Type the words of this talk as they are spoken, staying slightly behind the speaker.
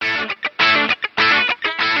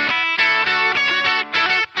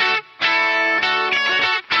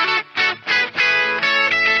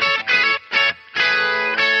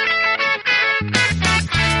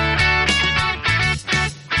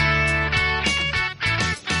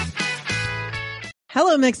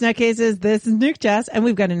Hello, Mixed Nutcases. This is Nick Jess, and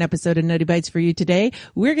we've got an episode of Nutty Bites for you today.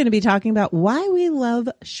 We're going to be talking about why we love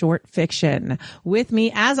short fiction. With me,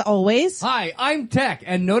 as always... Hi, I'm Tech,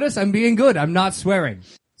 and notice I'm being good. I'm not swearing.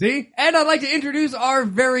 See? And I'd like to introduce our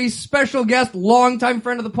very special guest, longtime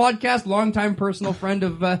friend of the podcast, longtime personal friend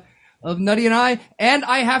of Nutty and I. And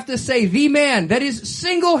I have to say, the man that is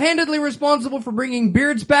single-handedly responsible for bringing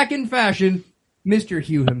beards back in fashion, Mr.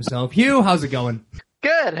 Hugh himself. Hugh, how's it going?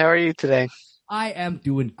 Good. How are you today? I am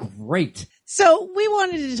doing great. So we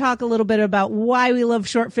wanted to talk a little bit about why we love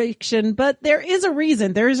short fiction, but there is a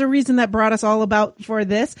reason. There is a reason that brought us all about for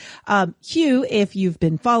this. Hugh, if you've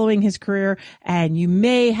been following his career and you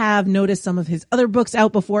may have noticed some of his other books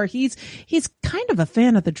out before, he's kind of a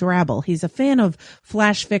fan of the drabble. He's a fan of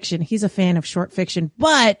flash fiction. He's a fan of short fiction.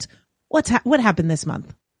 But what happened this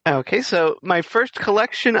month? Okay, so my first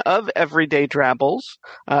collection of everyday drabbles,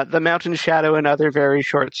 The Mountain Shadow and Other Very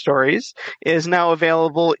Short Stories, is now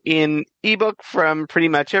available in ebook from pretty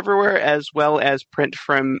much everywhere, as well as print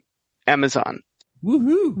from Amazon.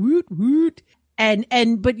 Woohoo! Woot woot!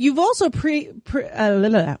 But you've also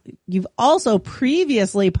you've also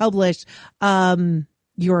previously published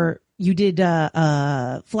you did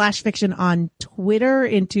flash fiction on Twitter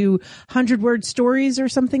into 100-word stories or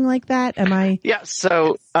something like that. Am I? Yeah.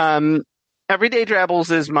 So, Everyday Drabbles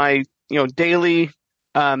is my, daily,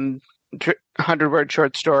 100-word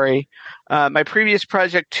short story. My previous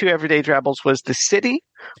project to Everyday Drabbles was The City,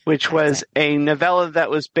 which was a novella that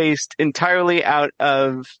was based entirely out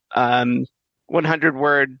of,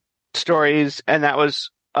 100-word stories. And that was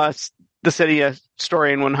The City, a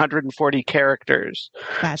story in 140 characters.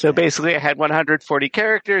 So basically I had 140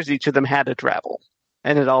 characters. Each of them had a drabble,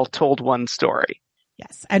 and it all told one story.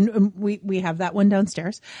 Yes. And we have that one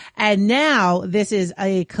downstairs. And now this is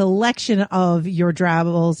a collection of your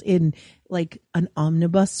drabbles in like an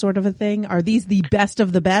omnibus sort of a thing. Are these the best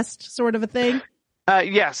of the best sort of a thing?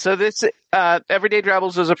 Yeah. So this, Everyday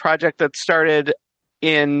Drabbles is a project that started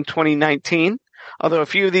in 2019, although a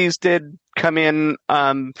few of these did come in,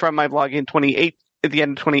 from my blog at the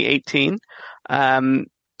end of 2018.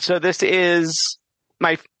 So this is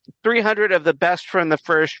my 300 of the best from the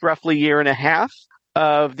first roughly year and a half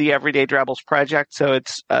of the Everyday Drabbles project. So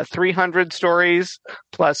it's 300 stories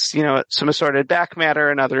plus, some assorted back matter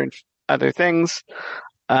and other things.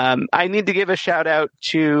 I need to give a shout out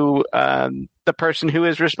to the person who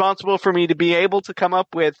is responsible for me to be able to come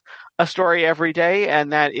up with a story every day,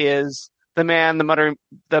 and that is the man,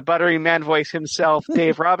 the buttery man voice himself,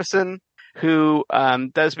 Dave Robison, who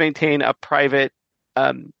does maintain a private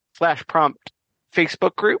flash prompt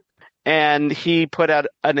Facebook group, and he put out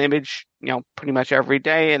an image, pretty much every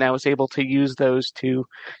day, and I was able to use those to,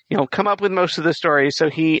 come up with most of the stories. So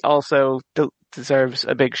he also deserves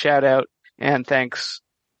a big shout out and thanks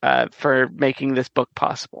for making this book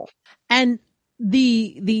possible. And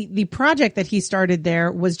the project that he started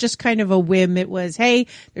there was just kind of a whim. It was, hey,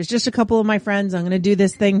 there's just a couple of my friends. I'm going to do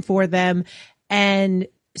this thing for them. And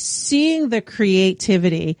seeing the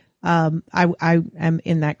creativity, I am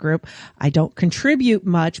in that group. I don't contribute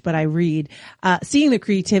much, but I read. Seeing the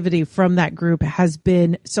creativity from that group has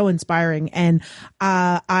been so inspiring. And,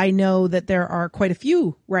 I know that there are quite a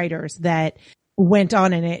few writers that went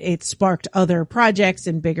on and it sparked other projects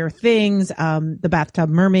and bigger things. The Bathtub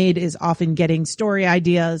Mermaid is often getting story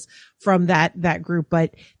ideas from that group,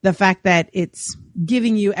 but the fact that it's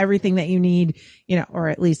giving you everything that you need, or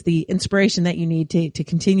at least the inspiration that you need to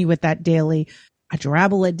continue with that daily, a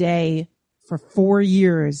drabble a day for 4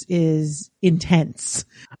 years is intense.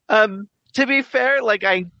 To be fair,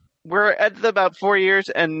 we're at about 4 years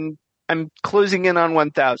and I'm closing in on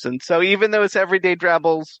 1,000. So even though it's Everyday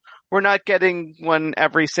Drabbles, we're not getting one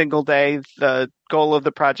every single day. The goal of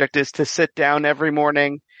the project is to sit down every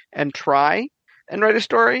morning and try and write a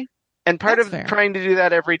story. And part of trying to do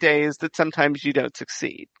that every day is that sometimes you don't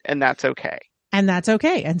succeed, and that's okay. And that's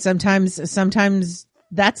okay. And sometimes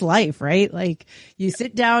that's life, right? Like you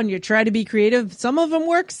sit down, you try to be creative. Some of them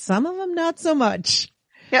work, some of them not so much.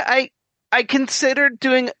 Yeah, I considered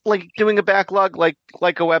doing a backlog like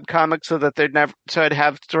a webcomic so I'd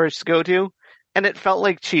have stories to go to. And it felt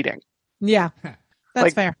like cheating. Yeah,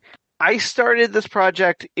 that's fair. I started this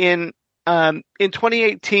project in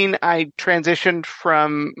 2018. I transitioned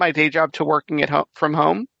from my day job to working from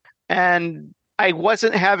home, and I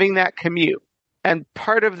wasn't having that commute. And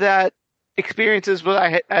part of that experience is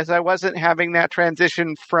as I wasn't having that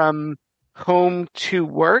transition from home to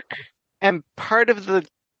work. And part of the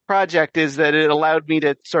project is that it allowed me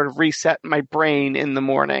to sort of reset my brain in the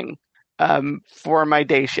morning for my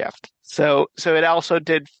day shift. So it also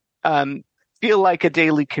did feel like a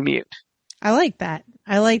daily commute. I like that.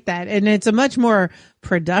 I like that. And it's a much more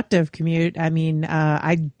productive commute. I mean,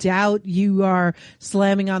 I doubt you are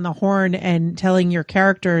slamming on the horn and telling your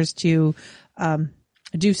characters to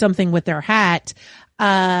do something with their hat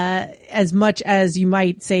as much as you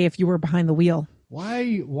might say if you were behind the wheel.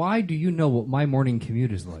 Why do you know what my morning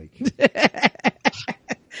commute is like?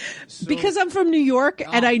 Because I'm from New York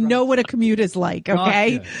and I know what a commute is like,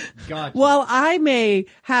 okay? Gotcha. While I may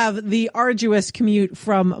have the arduous commute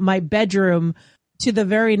from my bedroom to the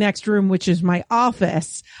very next room, which is my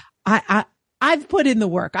office, I've put in the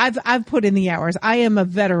work. I've put in the hours. I am a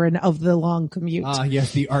veteran of the long commute.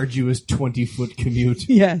 Yes, the arduous 20-foot commute.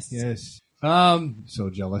 Yes. So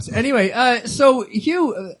jealous. Anyway, so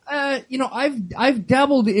Hugh, I've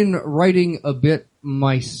dabbled in writing a bit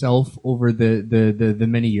myself over the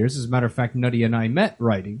many years. As a matter of fact, Nutty and I met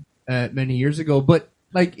writing many years ago. But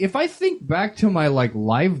like, if I think back to my like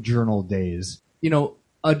live journal days, a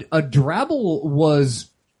drabble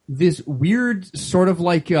was this weird sort of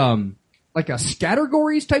like a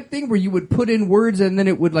scattergories type thing where you would put in words and then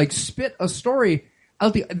it would like spit a story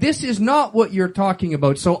out. This is not what you're talking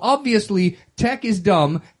about. So obviously Tech is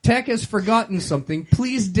dumb. Tech has forgotten something.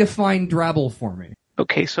 Please define drabble for me.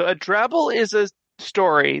 Okay, so a drabble is a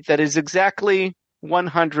story that is exactly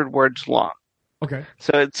 100 words long. Okay.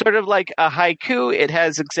 So it's sort of like a haiku. It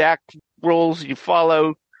has exact rules you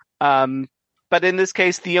follow. But in this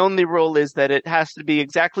case, the only rule is that it has to be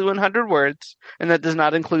exactly 100 words, and that does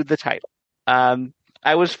not include the title.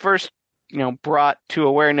 I was first, brought to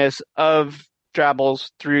awareness of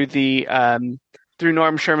drabbles through through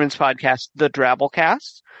Norm Sherman's podcast, The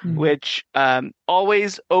Drabblecast, which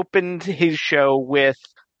always opened his show with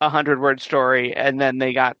a 100-word story, and then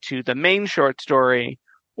they got to the main short story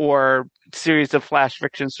or series of flash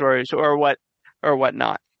fiction stories or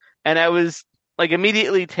whatnot. And I was like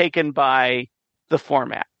immediately taken by the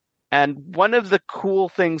format. And one of the cool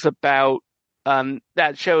things about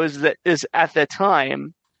that show is at the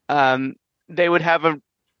time they would have an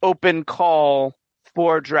open call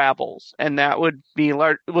for drabbles, and that would be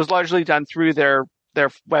was largely done through their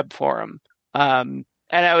web forum. And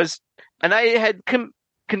I had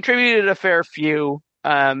contributed a fair few.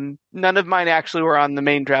 None of mine actually were on the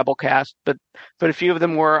main Drabblecast, but a few of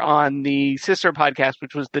them were on the sister podcast,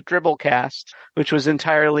 which was the Dribblecast, which was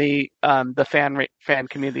entirely the fan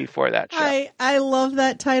community for that show. I love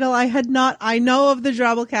that title. I know of the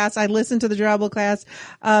Drabblecast. I listened to the Drabblecast.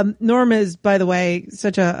 Norm is, by the way,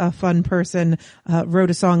 such a fun person. Wrote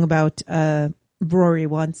a song about Rory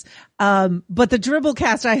once. But the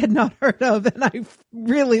Dribblecast I had not heard of, and I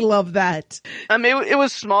really love that. It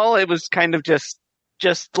was small. It was kind of just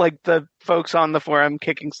like the folks on the forum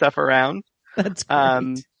kicking stuff around. That's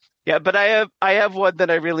great. Yeah, but I have one that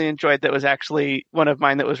I really enjoyed that was actually one of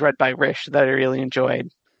mine that was read by Rish that I really enjoyed.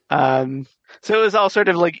 So it was all sort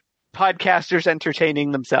of like podcasters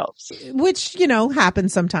entertaining themselves. Which,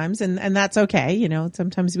 happens sometimes, and that's okay.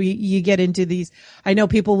 Sometimes you get into these, I know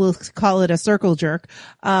people will call it a circle jerk,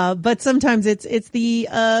 but sometimes it's the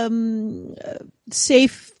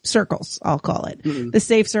safe circles, I'll call it. Mm-hmm. The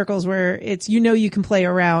safe circles where it's, you can play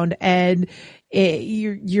around and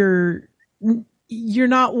you're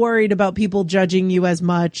not worried about people judging you as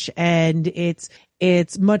much, and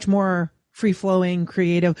it's much more free flowing,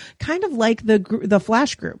 creative, kind of like the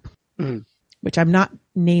Flash group. Mm-hmm. Which I'm not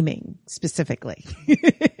naming specifically.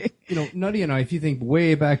 Nutty and I, if you think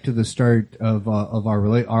way back to the start of our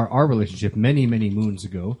relationship many moons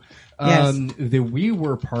ago, yes. That we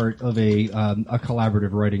were part of a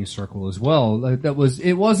collaborative writing circle as well.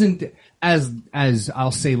 It wasn't as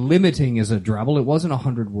I'll say limiting as a drabble. It wasn't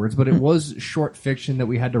 100 words, but it was short fiction that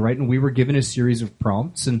we had to write, and we were given a series of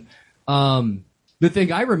prompts. And the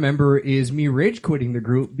thing I remember is me rage quitting the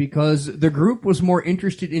group because the group was more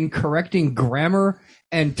interested in correcting grammar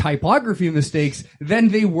and typography mistakes than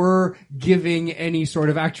they were giving any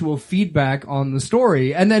sort of actual feedback on the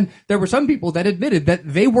story. And then there were some people that admitted that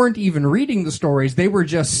they weren't even reading the stories. They were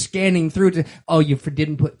just scanning through to, you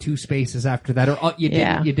didn't put 2 spaces after that, or you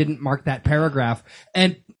didn't mark that paragraph.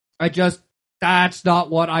 And that's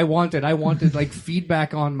not what I wanted. I wanted like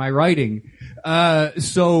feedback on my writing.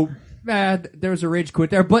 There's a rage quit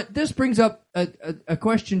there. But this brings up a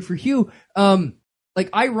question for Hugh.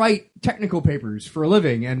 I write technical papers for a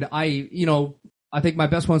living, and I think my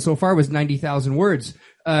best one so far was 90,000 words.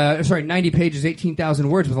 90 pages, 18,000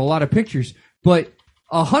 words with a lot of pictures. But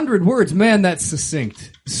 100 words, man, that's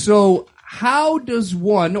succinct. So how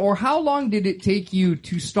long did it take you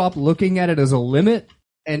to stop looking at it as a limit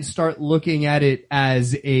and start looking at it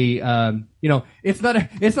as a, it's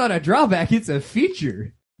not a drawback, it's a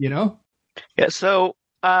feature. Yeah, so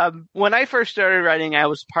When I first started writing, I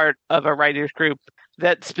was part of a writers group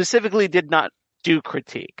that specifically did not do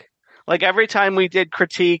critique. Like every time we did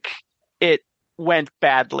critique, it went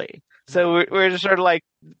badly. So we're just sort of like,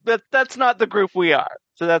 that's not the group we are.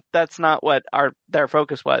 So that's not what their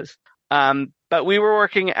focus was. But we were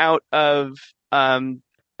working out of a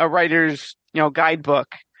writer's, guidebook,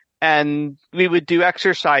 and we would do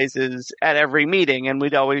exercises at every meeting, and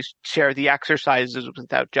we'd always share the exercises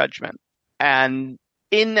without judgment. And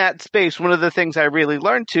in that space, one of the things I really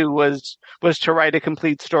learned was to write a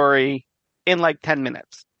complete story in like 10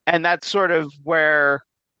 minutes. And that's sort of where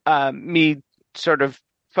me sort of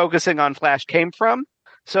focusing on Flash came from.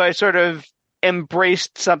 So I sort of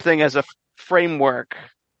embraced something as a framework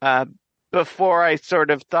before I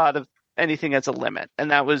sort of thought of anything as a limit.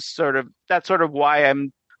 And that's sort of why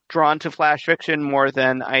I'm drawn to Flash fiction more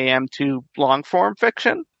than I am to long form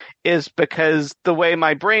fiction, is because the way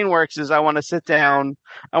my brain works is I want to sit down,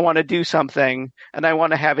 I want to do something, and I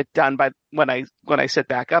want to have it done by when I sit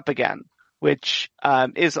back up again, which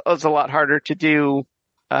is a lot harder to do,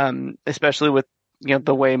 especially with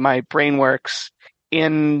the way my brain works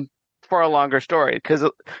for a longer story. Because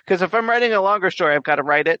if I'm writing a longer story, I've got to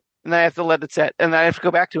write it, and then I have to let it sit, and then I have to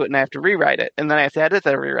go back to it, and I have to rewrite it, and then I have to edit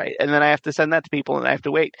that rewrite, and then I have to send that to people, and I have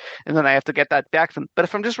to wait, and then I have to get that back to them. But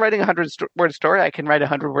if I'm just writing a 100-word story, I can write a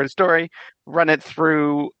 100-word story, run it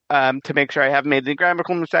through to make sure I haven't made any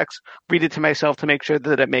grammatical mistakes, read it to myself to make sure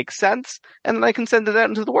that it makes sense, and then I can send it out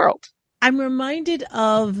into the world. I'm reminded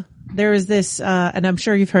of, there is this, and I'm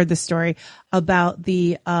sure you've heard this story about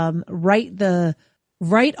the write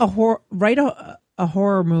a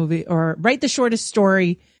horror movie, or write the shortest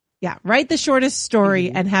story. Yeah, write the shortest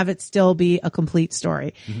story and have it still be a complete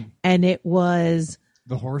story. Mm-hmm. And it was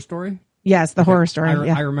the horror story. Yes, the horror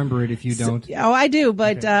story. I remember it. If you don't, I do.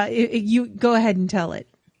 But you go ahead and tell it.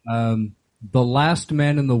 The last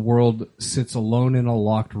man in the world sits alone in a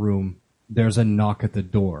locked room. There's a knock at the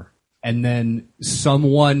door. And then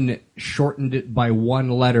someone shortened it by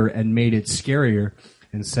one letter and made it scarier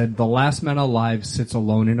and said, the last man alive sits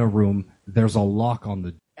alone in a room. There's a lock on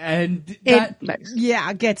the door. And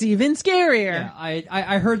that, gets even scarier. Yeah,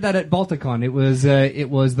 I heard that at Balticon. It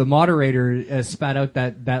was the moderator spat out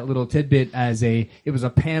that little tidbit it was a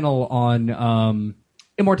panel on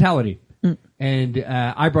immortality. Mm. And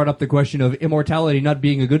I brought up the question of immortality not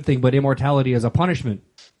being a good thing, but immortality as a punishment.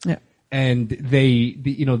 Yeah. And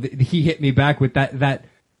he hit me back with that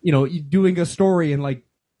doing a story in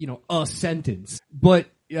a sentence. But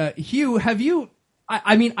Hugh, have you?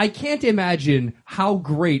 I mean, I can't imagine how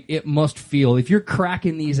great it must feel if you're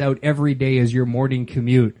cracking these out every day as your morning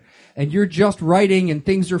commute, and you're just writing and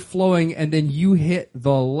things are flowing, and then you hit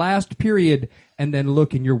the last period, and then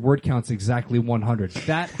look, and your word count's exactly 100.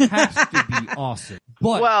 That has to be awesome.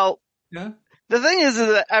 But the thing is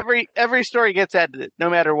that every story gets edited, no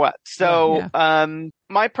matter what. So,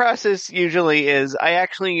 my process usually is I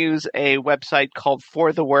actually use a website called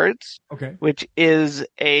For the Words, which is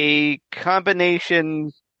a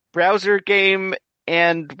combination browser game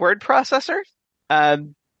and word processor. So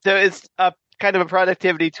it's a kind of a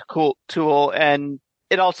productivity tool, and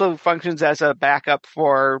it also functions as a backup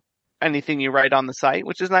for anything you write on the site,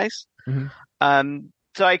 which is nice. Mm-hmm.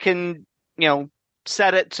 So I can,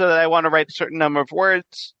 set it so that I want to write a certain number of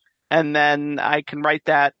words, and then I can write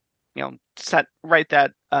that, to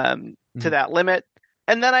that limit,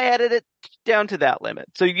 and then I edit it down to that limit.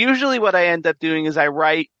 So usually what I end up doing is I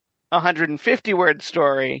write a 150-word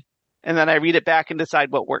story, and then I read it back and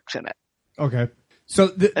decide what works in it. Okay. So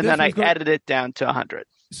then I edit it down to 100.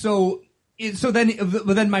 So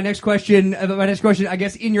then my next question, I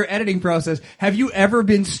guess, in your editing process, have you ever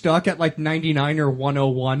been stuck at like 99 or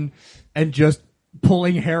 101 and just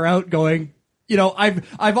pulling hair out going,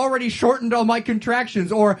 I've already shortened all my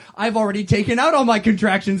contractions, or I've already taken out all my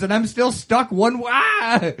contractions, and I'm still stuck one.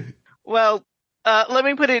 Well, let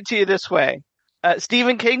me put it to you this way.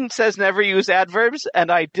 Stephen King says never use adverbs, and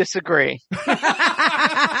I disagree.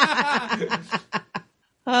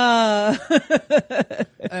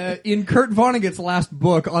 In Kurt Vonnegut's last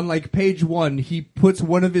book, on page 1, he puts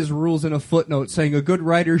one of his rules in a footnote saying a good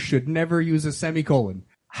writer should never use a semicolon.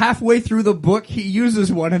 Halfway through the book, he uses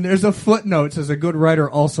one, and there's a footnote that says a good writer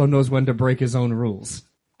also knows when to break his own rules.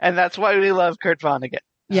 And that's why we love Kurt Vonnegut.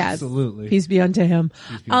 Yes. Absolutely. Peace be unto him.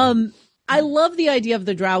 I love the idea of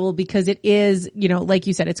the drawel because it is, like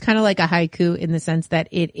you said, it's kind of like a haiku in the sense that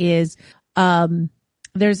it is,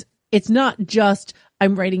 it's not just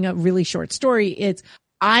I'm writing a really short story. It's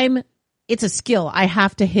a skill. I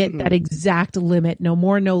have to hit that exact limit, no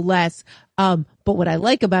more, no less. But what I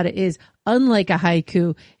like about it is, unlike a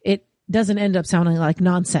haiku, it doesn't end up sounding like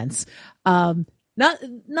nonsense. Not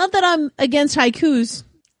Not that I'm against haikus.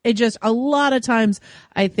 It just, a lot of times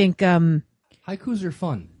I think, haikus are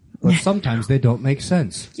fun, but sometimes they don't make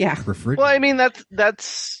sense. Yeah. Well, I mean,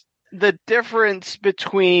 that's the difference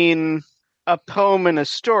between a poem and a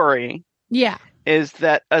story. Yeah. Is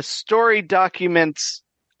that a story documents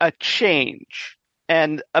a change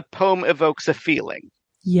and a poem evokes a feeling.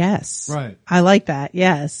 Yes. Right. I like that.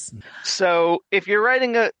 Yes. So if you're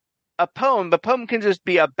writing a poem, the poem can just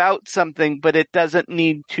be about something, but it doesn't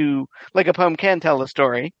need to, like a poem can tell a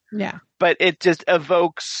story. Yeah. But it just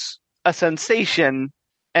evokes a sensation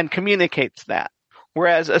and communicates that.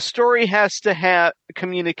 Whereas a story has to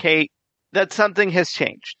communicate that something has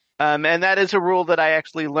changed. And that is a rule that I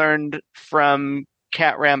actually learned from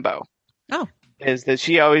Kat Rambo. Oh. Is that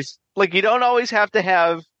she always, like, you don't always have to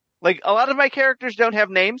have, like, a lot of my characters don't have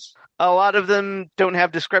names. A lot of them don't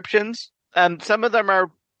have descriptions. Some of them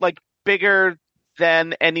are, like, bigger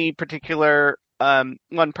than any particular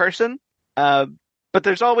one person. But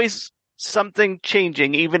there's always something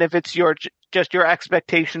changing, even if it's just your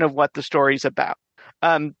expectation of what the story's about.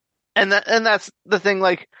 And that's the thing,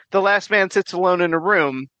 like, the last man sits alone in a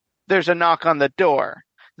room, there's a knock on the door.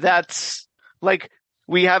 That's, like,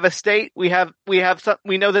 we have a state, we know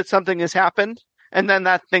that something has happened, and then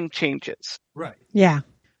that thing changes. Right. Yeah.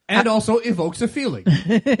 And also evokes a feeling.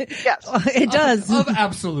 Yes. It does. Of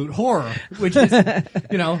absolute horror, which is,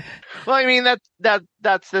 Well, I mean,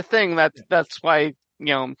 that's the thing. That's why,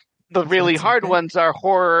 the really hard ones are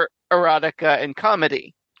horror, erotica, and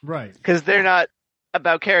comedy. Right. Because they're not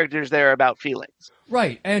about characters, they're about feelings.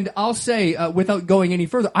 Right, and I'll say, without going any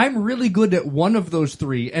further, I'm really good at one of those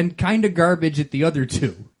three and kind of garbage at the other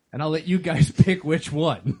two. And I'll let you guys pick which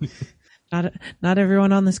one. Not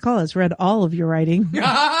everyone on this call has read all of your writing.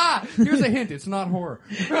 Here's a hint, it's not horror.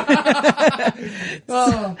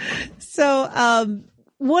 So,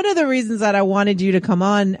 one of the reasons that I wanted you to come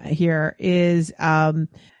on here is,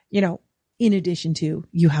 in addition to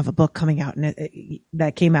you have a book coming out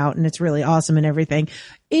that came out and it's really awesome and everything,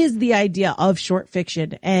 is the idea of short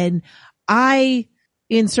fiction. And I,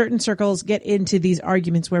 in certain circles, get into these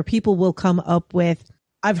arguments where people will come up with,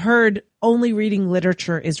 I've heard only reading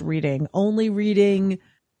literature is reading, only reading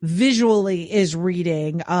visually is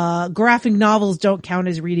reading, graphic novels don't count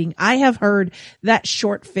as reading. I have heard that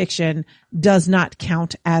short fiction does not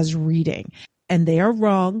count as reading, and they are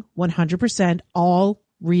wrong 100%. All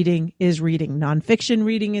reading is reading. Nonfiction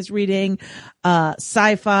reading is reading.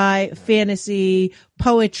 Sci-fi, fantasy,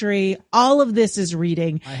 poetry, all of this is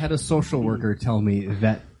reading. I had a social worker tell me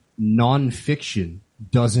that nonfiction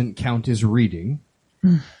doesn't count as reading.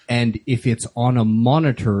 And if it's on a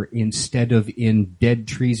monitor instead of in dead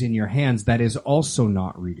trees in your hands, that is also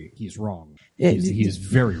not reading. He's wrong. He's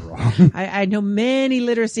very wrong. I know many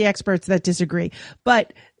literacy experts that disagree,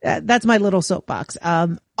 but that's my little soapbox.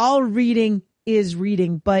 All reading is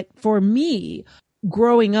reading. But for me,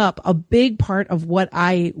 growing up, a big part of what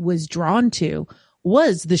I was drawn to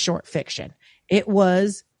was the short fiction. It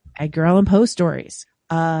was Edgar Allan Poe stories,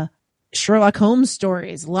 Sherlock Holmes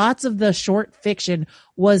stories. Lots of the short fiction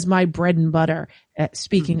was my bread and butter.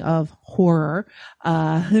 Speaking of horror,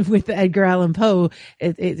 with Edgar Allan Poe,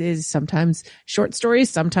 it is sometimes short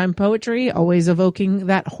stories, sometimes poetry, always evoking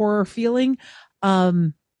that horror feeling.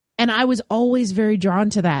 And I was always very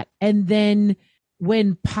drawn to that. And then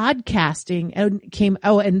when podcasting came,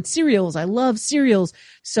 and serials, I love serials.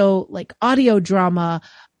 So like audio drama,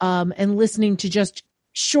 and listening to just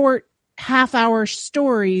short half-hour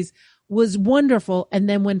stories was wonderful. And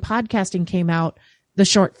then when podcasting came out, the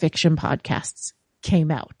short fiction podcasts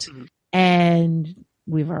came out. Mm-hmm. And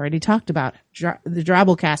we've already talked about the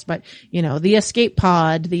Drabblecast, but the Escape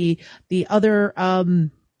Pod, the other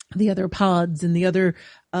pods and the other,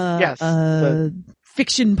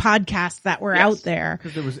 fiction podcasts that were out there.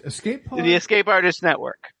 Because there was Escape Pod. The Escape Artist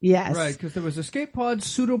Network. Yes. Right, because there was Escape Pod,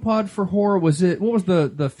 Pseudopod for horror. What was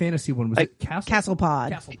the fantasy one? Was it Castle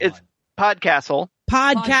Pod? It's Podcastle.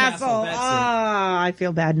 Podcastle. I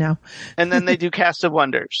feel bad now. And then they do Cast of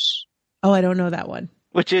Wonders. Oh, I don't know that one.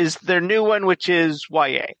 Which is their new one, which is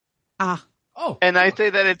YA. Ah. Oh. And I say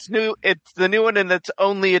that it's new. It's the new one, and it's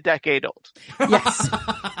only a decade old.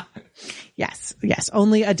 Yes. Yes.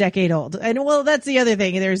 Only a decade old. And well, that's the other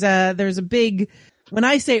thing. There's a big, when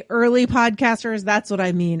I say early podcasters, that's what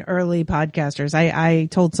I mean. Early podcasters. I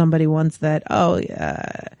told somebody once that,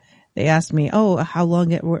 they asked me, how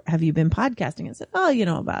long have you been podcasting? I said,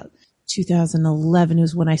 about 2011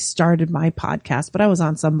 was when I started my podcast, but I was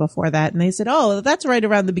on some before that. And they said, that's right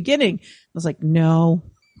around the beginning. I was like, no,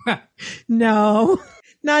 no,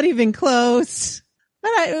 not even close.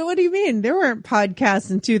 What do you mean? There weren't podcasts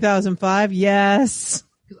in 2005. Yes.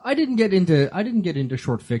 I didn't get into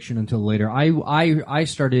short fiction until later. I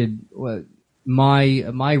started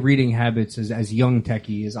my reading habits as young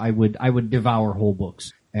techies. I would devour whole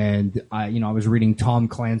books, and I was reading Tom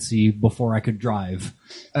Clancy before I could drive,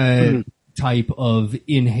 type of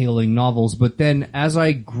inhaling novels. But then as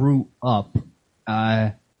I grew up,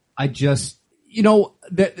 I just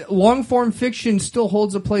that long form fiction still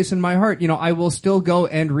holds a place in my heart. I will still go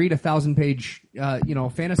and read a 1,000-page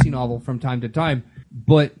fantasy novel from time to time.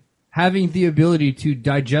 But having the ability to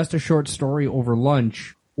digest a short story over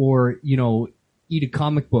lunch, or eat a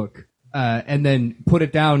comic book, and then put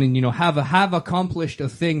it down and have accomplished a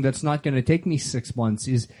thing that's not going to take me 6 months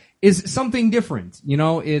is something different.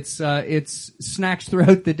 It's snacks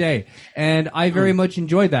throughout the day, and I very much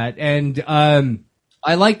enjoy that. And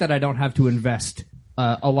I like that I don't have to invest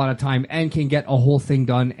a lot of time and can get a whole thing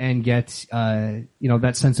done and get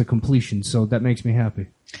that sense of completion. So that makes me happy.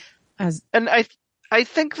 And I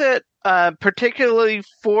think that particularly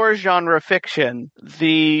for genre fiction,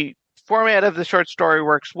 the format of the short story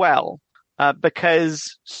works well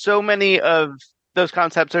because so many of those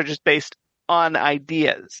concepts are just based on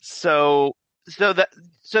ideas. So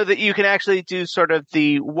that you can actually do sort of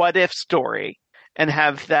the what if story and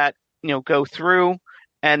have that go through,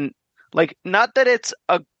 and not that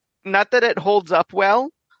it holds up well,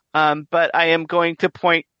 but I am going to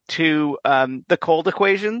point to the cold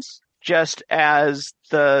equations just as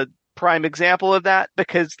the prime example of that,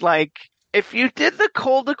 because if you did the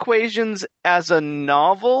cold equations as a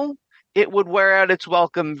novel, it would wear out its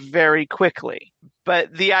welcome very quickly.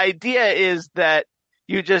 But the idea is that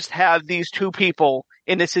you just have these two people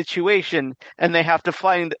in a situation and they have to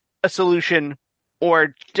find a solution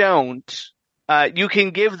or don't. You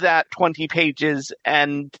can give that 20 pages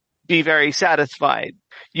and be very satisfied.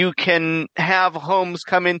 You can have Holmes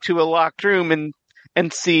come into a locked room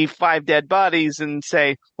and see 5 dead bodies and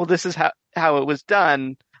say, well, this is how it was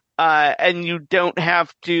done. And you don't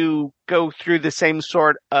have to go through the same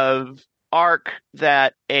sort of arc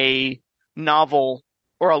that a novel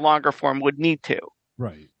or a longer form would need to.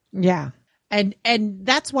 Right. Yeah. And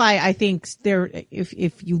that's why I think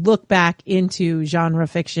if you look back into genre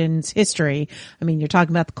fiction's history, I mean, you're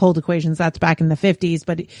talking about the cold equations, that's back in the 50s,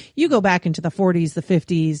 but you go back into the 40s, the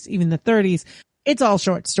 50s, even the 30s, it's all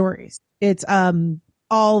short stories. It's,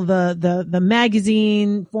 all the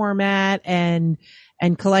magazine format and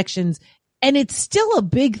collections. And it's still a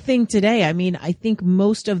big thing today. I mean, I think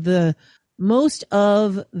most of the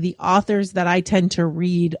authors that I tend to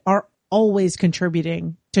read are always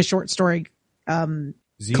contributing to short story,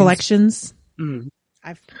 collections. Mm.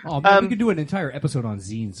 We could do an entire episode on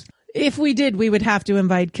zines. If we did, we would have to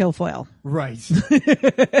invite Kilfoyle. Right.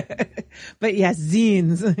 But yes,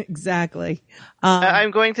 zines. Exactly.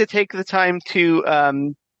 I'm going to take the time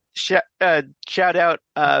to shout out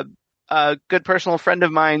a good personal friend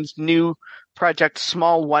of mine's new project,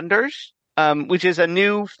 Small Wonders, which is a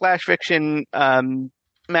new flash fiction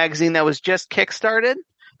magazine that was just kickstarted.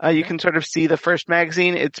 You can sort of see the first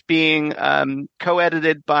magazine. It's being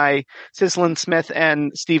co-edited by Cicely Smith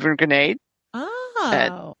and Stephen Grenade.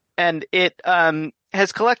 Oh. And it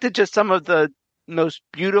has collected just some of the most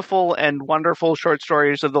beautiful and wonderful short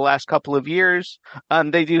stories of the last couple of years.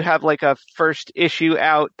 They do have a first issue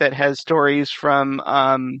out that has stories from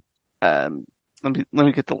let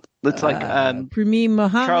me get it's Primi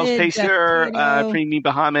Mohammed, Charles Pacer, Primi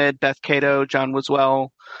Mohammed, Beth Cato, John Wiswell.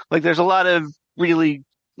 There's a lot of really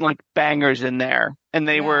bangers in there, and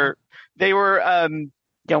they were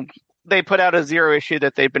they put out a 0 issue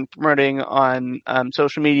that they've been promoting on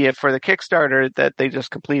social media for the Kickstarter that they just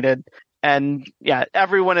completed. And yeah,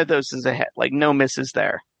 every one of those is a hit. No misses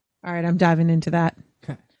there. All right, I'm diving into that.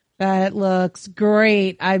 That looks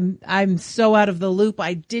great. I'm so out of the loop.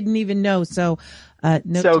 I didn't even know. So,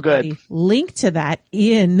 so good. Link to that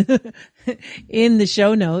in the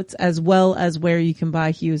show notes, as well as where you can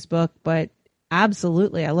buy Hugh's book. But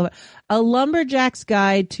absolutely, I love it. A Lumberjack's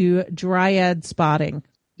Guide to Dryad Spotting.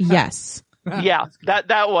 Yes. Yeah,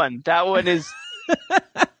 that one is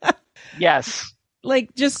yes.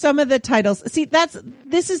 Just some of the titles. See,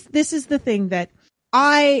 this is the thing that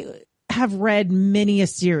I have read many a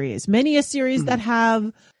series that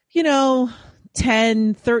have,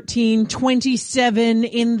 10, 13, 27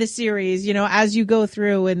 in the series, as you go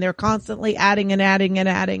through, and they're constantly adding and adding and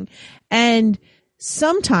adding. And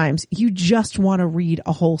sometimes you just want to read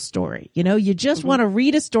a whole story. You just want to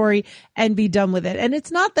read a story and be done with it. And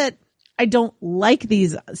it's not that I don't like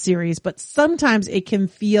these series, but sometimes it can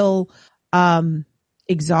feel,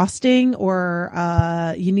 exhausting, or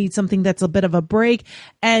you need something that's a bit of a break,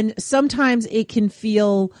 and sometimes it can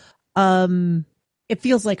feel it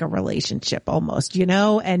feels like a relationship almost, you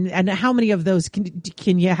know, and how many of those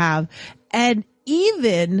can you have? And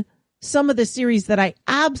even some of the series that I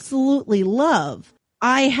absolutely love,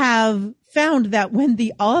 I have found that when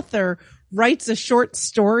the author writes a short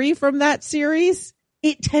story from that series,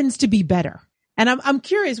 it tends to be better. And I'm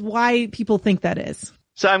curious why people think that is.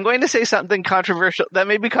 So I'm going to say something controversial that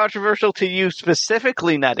may be controversial to you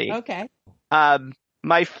specifically, Nutty. Okay.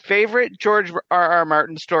 My favorite George R.R.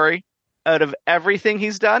 Martin story out of everything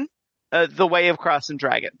he's done, The Way of Cross and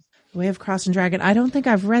Dragon. Way of Cross and Dragon. I don't think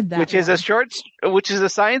I've read that. Which is a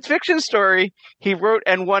science fiction story he wrote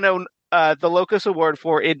and won the Locus Award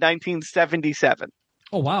for in 1977.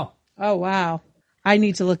 Oh, wow. Oh, wow. I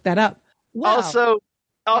need to look that up. Wow.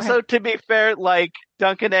 Also, to be fair, like,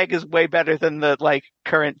 Dunkin' Egg is way better than the, like,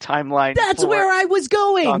 current timeline. That's where I was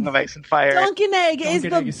going. Song of Ice and Fire. Dunkin' Egg is the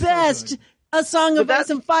best so A Song of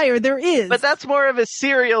Ice and Fire there is. But that's more of a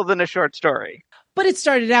serial than a short story. But it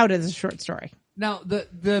started out as a short story. Now,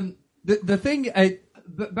 the thing,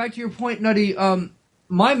 back to your point, Nutty,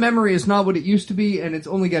 my memory is not what it used to be, and it's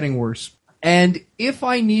only getting worse. And if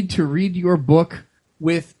I need to read your book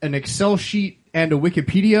with an Excel sheet and a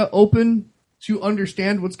Wikipedia open to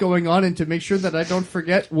understand what's going on and to make sure that I don't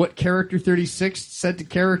forget what character 36 said to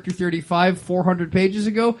character 35 400 pages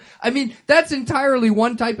ago, I mean, that's entirely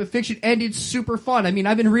one type of fiction, and it's super fun. I mean,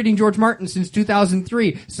 I've been reading George Martin since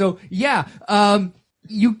 2003, so yeah,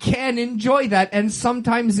 you can enjoy that, and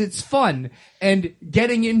sometimes it's fun. And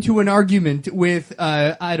getting into an argument with,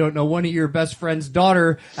 I don't know, one of your best friend's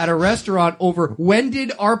daughter at a restaurant over when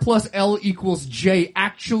did R plus L equals J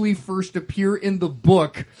actually first appear in the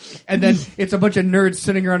book? And then it's a bunch of nerds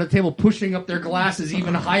sitting around a table pushing up their glasses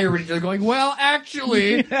even higher and they're going, well,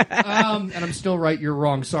 actually, and I'm still right, you're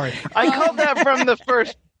wrong, sorry. I called that from the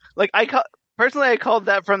first, personally I called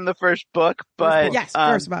that from the first book, but yes,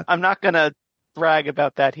 first book. I'm not gonna brag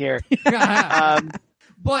about that here.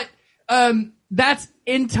 But that's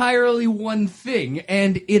entirely one thing,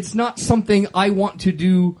 and it's not something I want to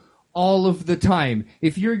do all of the time.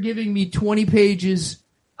 If you're giving me 20 pages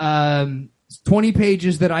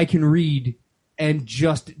that I can read and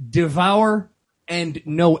just devour and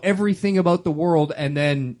know everything about the world, and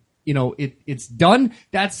then, you know, it's done,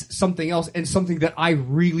 that's something else, and something that I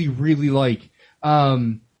really, really like.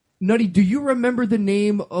 Nutty, do you remember the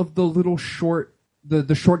name of the little short,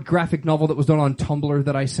 the short graphic novel that was done on Tumblr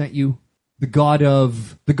that I sent you? The God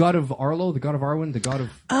of Arlo, the God of Arwen, the God of...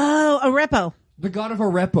 Oh, Arepo. The God of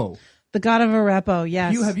Arepo. The God of Arepo,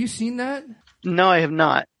 yes. Have you seen that? No, I have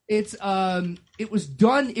not. It was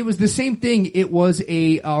done, it was the same thing. It was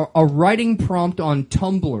a writing prompt on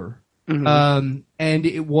Tumblr. Mm-hmm. And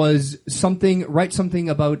it was write something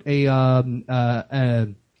about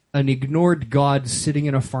an ignored god sitting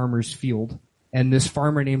in a farmer's field. And this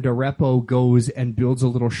farmer named Arepo goes and builds a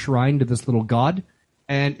little shrine to this little god.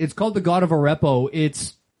 And it's called The God of Arepo.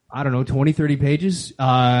 It's, I don't know, 20, 30 pages.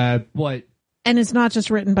 But... And it's not just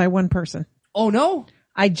written by one person. Oh, no?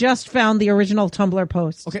 I just found the original Tumblr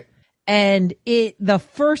post. Okay. And the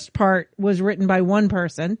first part was written by one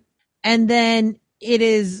person. And then it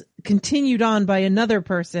is continued on by another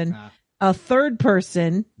person, a third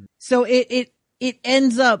person. So it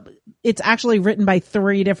ends up, it's actually written by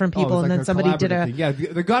 3 different people. And then somebody did a... thing. Yeah,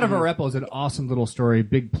 The God of Arepo is an awesome little story.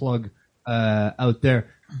 Big plug out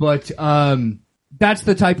there. But that's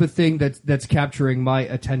the type of thing that's capturing my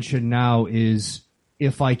attention now, is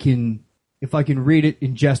if I can read it,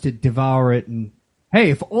 ingest it, devour it, and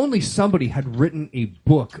hey, if only somebody had written a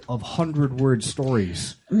book of 100-word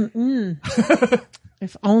stories.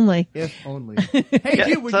 If only. If only. Hey,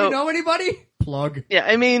 dude, would you know anybody? Plug. Yeah,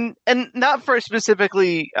 I mean, and not for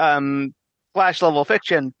specifically flash level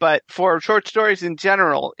fiction, but for short stories in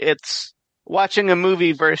general, it's watching a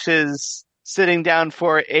movie versus sitting down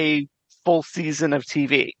for a full season of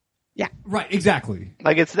TV. Yeah. Right, exactly.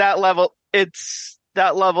 Like, it's that level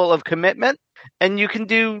of commitment, and you can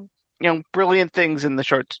do, you know, brilliant things in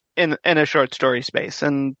the in a short story space.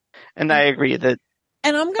 And I agree that.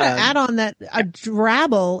 And I'm going to add on that a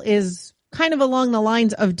Drabble is kind of along the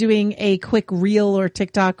lines of doing a quick reel or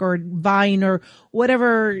TikTok or Vine or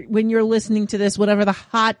whatever, when you're listening to this, whatever the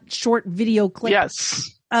hot short video clip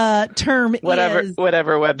term is. Whatever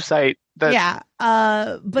website. But you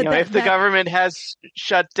know, if the government has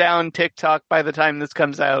shut down TikTok by the time this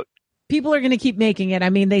comes out, people are going to keep making it. I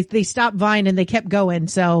mean, they stopped Vine and they kept going,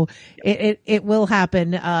 so it will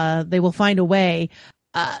happen. They will find a way.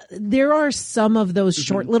 There are some of those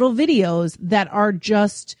short little videos that are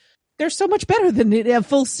just, they're so much better than a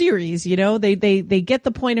full series. You know, they get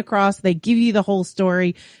the point across. They give you the whole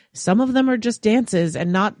story. Some of them are just dances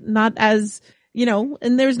and not as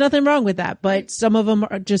and there's nothing wrong with that, but some of them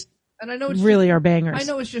are just and I know it's really are bangers. I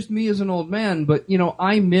know it's just me as an old man, but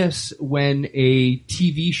I miss when a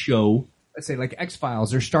TV show, let's say like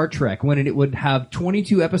X-Files or Star Trek, when it would have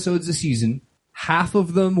 22 episodes a season. Half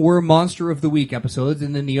of them were Monster of the Week episodes,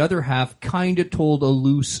 and then the other half kind of told a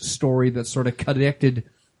loose story that sort of connected,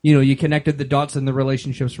 you connected the dots and the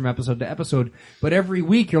relationships from episode to episode. But every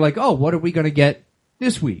week you're like, oh, what are we going to get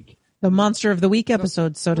this week? The Monster of the Week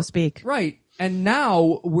episodes, so to speak. Right. And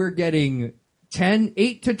now we're getting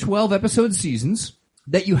 8 to 12 episode seasons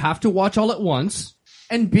that you have to watch all at once.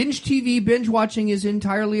 And binge watching is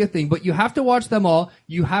entirely a thing, but you have to watch them all.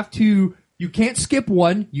 You can't skip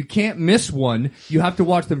one. You can't miss one. You have to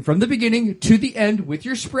watch them from the beginning to the end with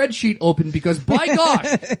your spreadsheet open because, by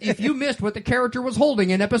God, if you missed what the character was holding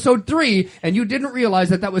in episode 3 and you didn't realize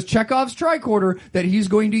that was Chekhov's tricorder that he's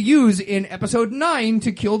going to use in episode 9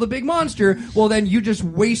 to kill the big monster, well, then you just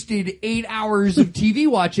wasted 8 hours of TV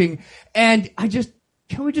watching. And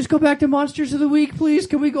can we just go back to Monsters of the Week, please?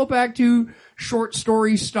 Can we go back to short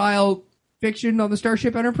story style fiction on the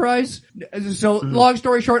Starship Enterprise? So, long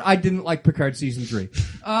story short, I didn't like Picard season 3.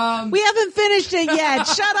 We haven't finished it yet.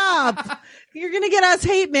 Shut up. You're going to get us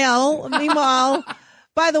hate mail. Meanwhile,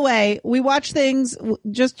 by the way, we watch things,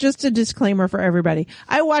 just a disclaimer for everybody.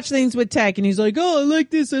 I watch things with Tech and he's like, oh, I like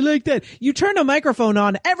this, I like that. You turn a microphone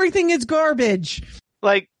on, everything is garbage.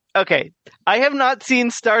 Like, okay, I have not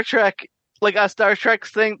seen Star Trek, like a Star Trek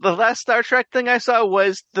thing. The last Star Trek thing I saw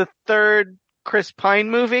was the third Chris Pine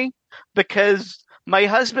movie. Because my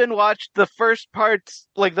husband watched the first parts,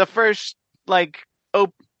 like the first, like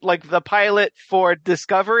the pilot for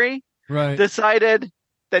Discovery, right? Decided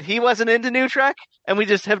that he wasn't into New Trek, and we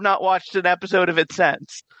just have not watched an episode of it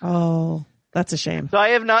since. Oh, that's a shame. So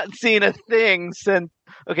I have not seen a thing since.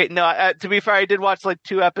 Okay, no, to be fair, I did watch like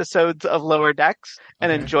 2 episodes of Lower Decks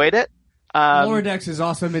and enjoyed it. Lower Decks is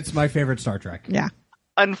awesome. It's my favorite Star Trek. Yeah.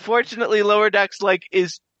 Unfortunately, Lower Decks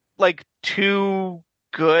is too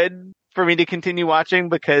good for me to continue watching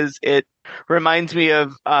because it reminds me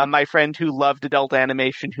of my friend who loved adult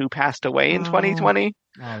animation who passed away in 2020.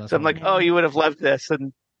 So I'm like, oh, you would have loved this,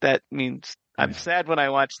 and that means I'm sad when I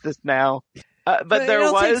watch this now. But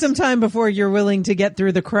it'll take some time before you're willing to get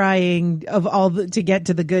through the crying of to get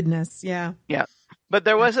to the goodness. Yeah. Yeah. But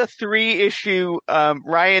there was a 3-issue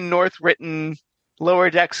Ryan North written Lower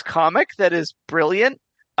Decks comic that is brilliant.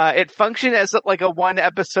 It functioned as like a 1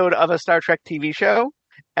 episode of a Star Trek TV show.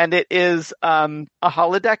 And it is a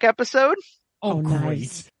holodeck episode. Oh,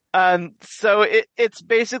 nice. Great. So it's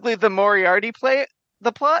basically the Moriarty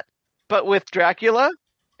the plot, but with Dracula,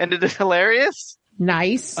 and it is hilarious.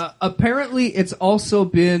 Nice. Apparently, it's also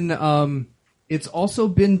been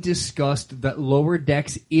discussed that Lower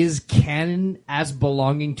Decks is canon as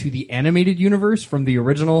belonging to the animated universe from the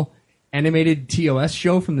original animated TOS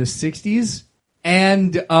show from the 60s,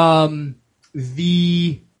 and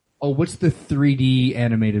what's the 3D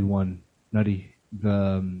animated one, Nutty?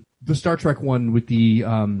 The Star Trek one with the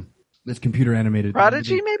that's computer animated.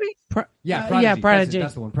 Prodigy, maybe? Prodigy. Yeah, Prodigy.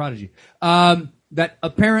 That's the one, Prodigy. That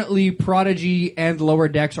apparently Prodigy and Lower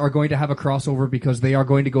Decks are going to have a crossover because they are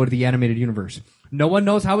going to go to the animated universe. No one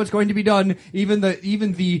knows how it's going to be done. Even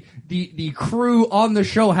the crew on the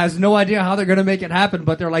show has no idea how they're going to make it happen,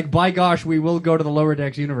 but they're like, by gosh, we will go to the Lower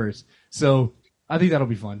Decks universe. So I think that'll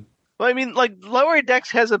be fun. Well, I mean, like, Lower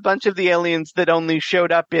Decks has a bunch of the aliens that only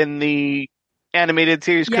showed up in the animated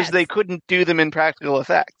series because they couldn't do them in practical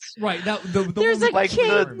effects. Right. There's a king.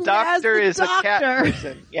 The doctor is a cat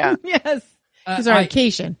person. Yeah. Yes. These are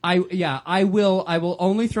Acacian. I will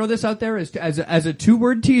only throw this out there as a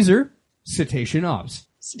 2-word teaser. Cetacean Ops.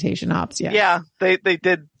 Cetacean Ops, yeah. Yeah, they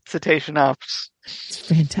did Cetacean Ops. It's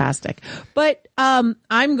fantastic. But I'm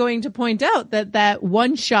going to point out that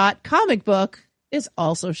one-shot comic book is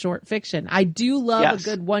also short fiction. I do love a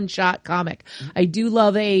good one-shot comic. I do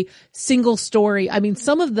love a single story. I mean,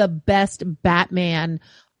 some of the best Batman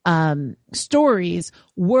stories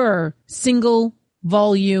were single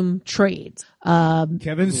volume trades.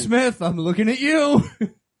 Kevin Smith, I'm looking at you.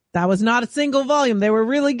 That was not a single volume. They were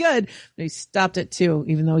really good. But he stopped at 2,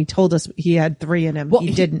 even though he told us he had 3 in him. Well,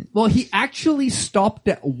 he didn't. Well, he actually stopped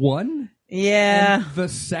at 1. Yeah. And the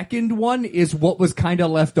second one is what was kind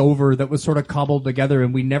of left over that was sort of cobbled together,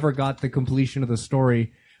 and we never got the completion of the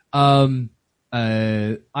story. I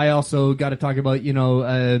also got to talk about,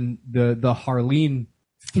 the Harleen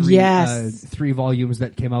 3 volumes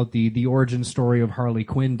that came out, the origin story of Harley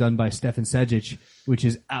Quinn done by Stefan Sejic, which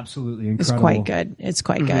is absolutely incredible. It's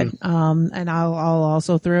quite good. And I'll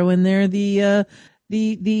also throw in there the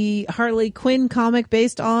Harley Quinn comic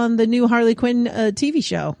based on the new Harley Quinn TV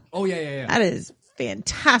show. Oh yeah. That is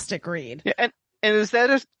fantastic read. Yeah, and is that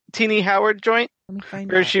a Teenie Howard joint? Let me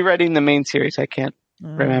find Or is out. she writing the main series? I can't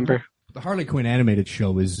remember. The Harley Quinn animated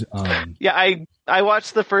show is Yeah, I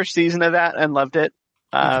watched the first season of that and loved it.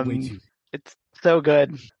 It's so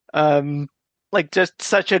good. Like just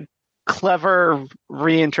such a clever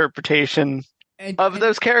reinterpretation of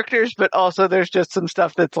those characters, but also there's just some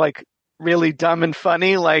stuff that's like really dumb and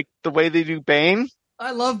funny, like the way they do Bane.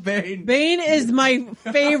 I love Bane. Bane is my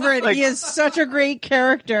favorite. Like- He is such a great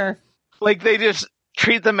character. Like they just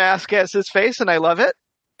treat the mask as his face, and I love it.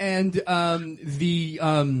 And the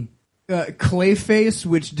Clayface,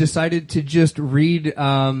 which decided to just read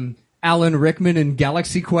Alan Rickman in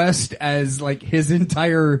Galaxy Quest as like his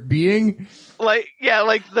entire being. Like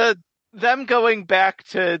them going back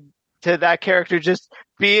to that character just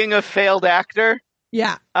being a failed actor.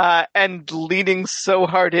 Yeah, and leaning so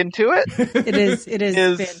hard into it. it is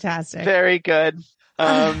fantastic. Very good.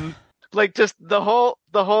 Like just the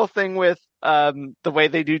whole thing with the way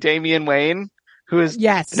they do Damian Wayne, who is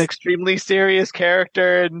Yes. an extremely serious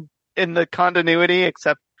character in the continuity,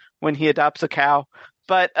 except when he adopts a cow.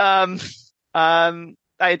 But I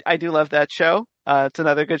do love that show. It's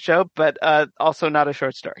another good show, but also not a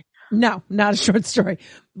short story. No, not a short story.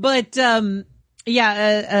 But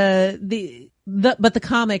but the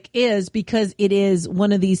comic is, because it is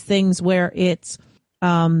one of these things where it's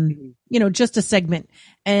just a segment.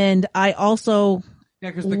 And I also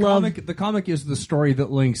because the comic is the story that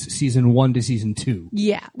links season 1 to season 2.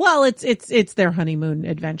 Yeah. Well, it's their honeymoon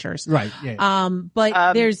adventures. Right. Yeah.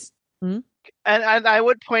 But there's and I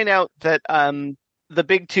would point out that the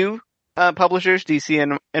big two publishers,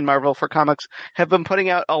 DC and Marvel for comics, have been putting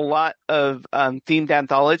out a lot of themed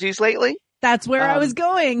anthologies lately. That's where I was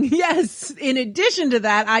going. Yes. In addition to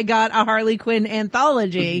that, I got a Harley Quinn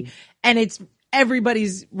anthology, and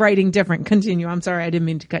everybody's writing different. Continue. I'm sorry. I didn't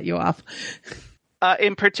mean to cut you off.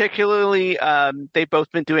 In particularly, they've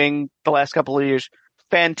both been doing the last couple of years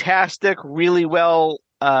fantastic, really well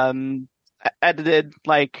edited,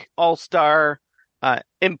 like all-star,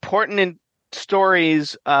 important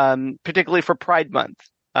stories, particularly for Pride Month.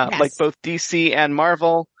 Yes. Like both DC and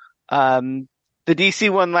Marvel. The DC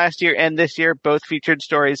one last year and this year both featured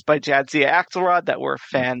stories by Jadzia Axelrod that were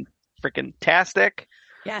fan-freaking-tastic.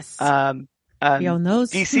 Yes. We own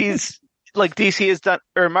those. DC has done,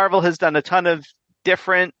 or Marvel has done a ton of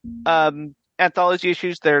different anthology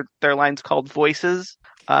issues. Their line's called Voices,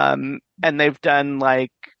 and they've done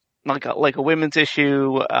like a women's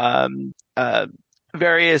issue,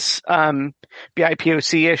 various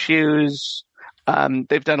BIPOC issues.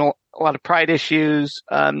 They've done a lot of Pride issues,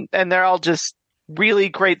 and they're all just really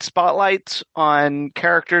great spotlights on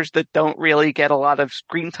characters that don't really get a lot of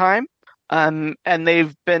screen time. And then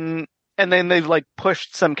they've like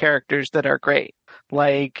pushed some characters that are great.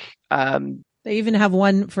 Like, they even have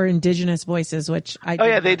one for Indigenous voices, which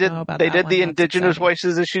I they did. They did the Indigenous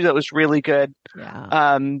voices issue that was really good.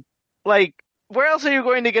 Yeah. Like, where else are you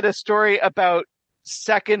going to get a story about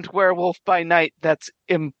second Werewolf by Night that's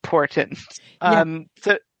important? Yeah.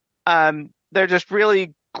 They're just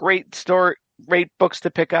really great books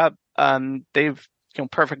to pick up. They've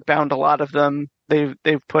perfect bound a lot of them.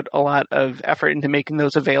 They've put a lot of effort into making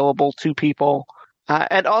those available to people.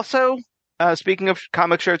 And also, speaking of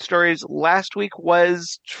comic short stories, last week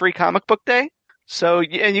was Free Comic Book Day. So,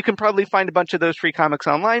 and you can probably find a bunch of those free comics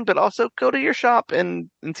online, but also go to your shop and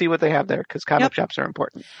see what they have there, because comic shops are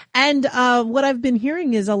important. And what I've been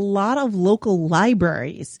hearing is a lot of local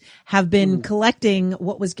libraries have been collecting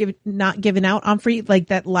what was not given out on free, like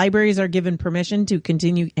that libraries are given permission to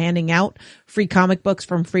continue handing out free comic books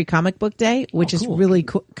from Free Comic Book Day, which is really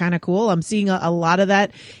kind of cool. I'm seeing a lot of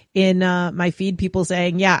that in my feed, people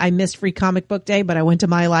saying, yeah, I missed Free Comic Book Day, but I went to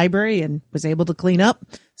my library and was able to clean up.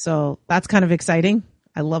 So that's kind of exciting.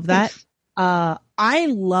 I love that. I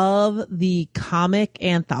love the comic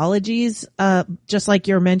anthologies, just like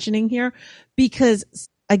you're mentioning here, because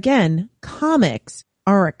again, comics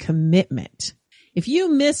are a commitment. If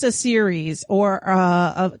you miss a series or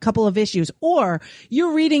a couple of issues, or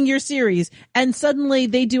you're reading your series and suddenly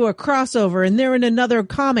they do a crossover and they're in another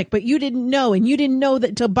comic, but you didn't know, and you didn't know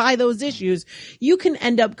that to buy those issues, you can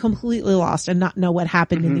end up completely lost and not know what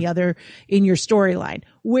happened in your storyline.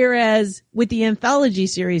 Whereas with the anthology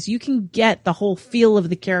series, you can get the whole feel of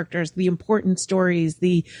the characters, the important stories,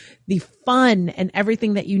 the fun and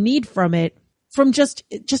everything that you need from it, from just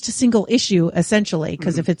a single issue, essentially,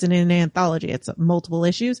 because if it's in an anthology, it's multiple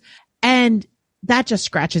issues. And that just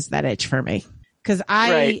scratches that itch for me, because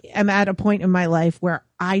I am at a point in my life where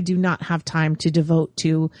I do not have time to devote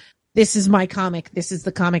to this is my comic. This is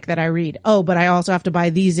the comic that I read. Oh, but I also have to buy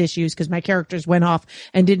these issues because my characters went off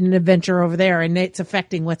and did an adventure over there, and it's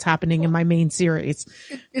affecting what's happening in my main series.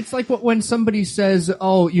 It's like when somebody says,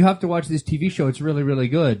 "Oh, you have to watch this TV show. It's really, really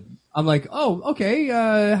good." I'm like, "Oh, okay.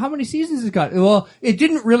 How many seasons has it got?" Well, it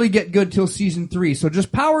didn't really get good till season 3, so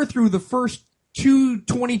just power through the first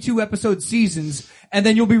 22 episode seasons, and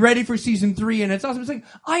then you'll be ready for season 3. And it's awesome. It's like,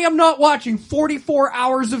 I am not watching 44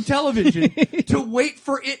 hours of television to wait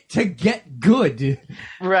for it to get good.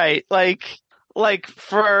 Right. Like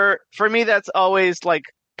for me, that's always like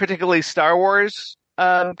particularly Star Wars,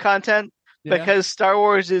 content, because Star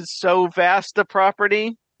Wars is so vast a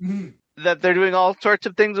property that they're doing all sorts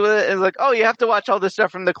of things with it. And it's like, oh, you have to watch all this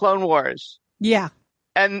stuff from the Clone Wars. Yeah.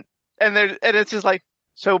 And it's just like,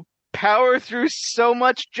 so power through so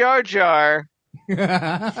much Jar Jar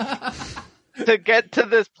to get to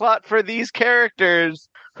this plot for these characters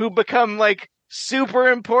who become like super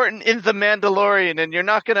important in The Mandalorian, and you're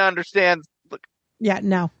not going to understand. Yeah,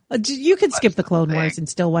 no. You could skip the Clone Wars and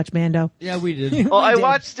still watch Mando. Yeah, we did. Well, I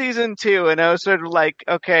watched season 2, and I was sort of like,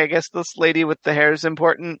 okay, I guess this lady with the hair is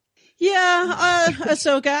important. Yeah,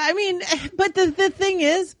 Ahsoka. I mean, but the thing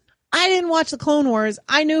is, I didn't watch the Clone Wars.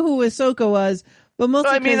 I knew who Ahsoka was. But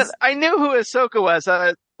mostly I knew who Ahsoka was,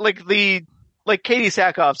 like Katie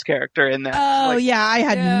Sackhoff's character in that. Oh, yeah, I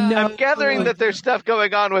had no... I'm gathering that there's stuff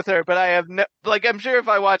going on with her, but I have no... Like, I'm sure if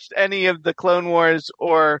I watched any of the Clone Wars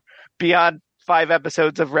or beyond 5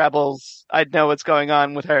 episodes of Rebels, I'd know what's going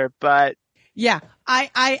on with her, but... Yeah,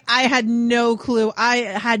 I had no clue. I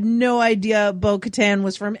had no idea Bo-Katan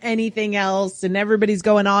was from anything else, and everybody's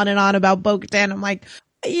going on and on about Bo-Katan. I'm like...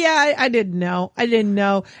 Yeah, I didn't know.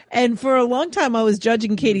 And for a long time, I was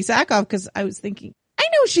judging Katie Sackhoff because I was thinking, I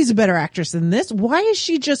know she's a better actress than this. Why is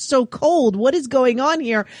she just so cold? What is going on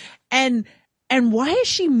here? And why is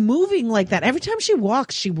she moving like that? Every time she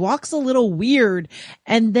walks a little weird.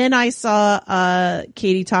 And then I saw,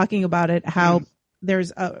 Katie talking about it, how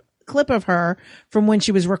there's a clip of her from when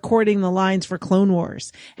she was recording the lines for Clone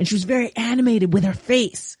Wars. And she was very animated with her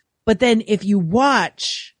face. But then if you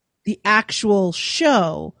watch the actual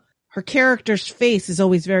show, her character's face is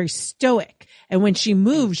always very stoic. And when she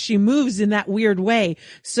moves in that weird way.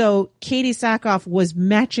 So Katie Sackhoff was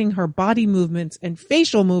matching her body movements and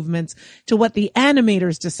facial movements to what the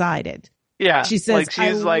animators decided. Yeah. She says,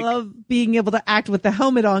 I love being able to act with the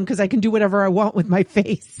helmet on because I can do whatever I want with my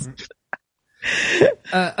face.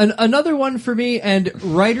 Another one for me, and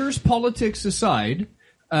writers' politics aside,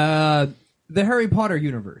 the Harry Potter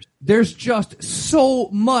universe. There's just so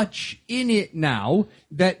much in it now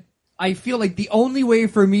that I feel like the only way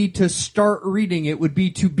for me to start reading it would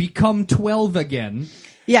be to become 12 again.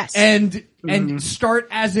 Yes. And start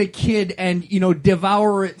as a kid and,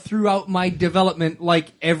 devour it throughout my development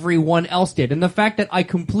like everyone else did. And the fact that I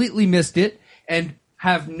completely missed it and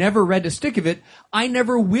have never read a stick of it, I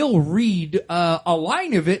never will read a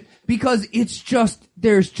line of it because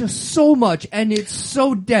there's just so much and it's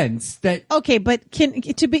so dense that... Okay, but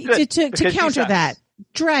to counter that,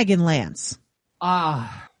 Dragonlance.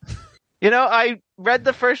 I read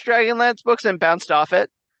the first Dragonlance books and bounced off it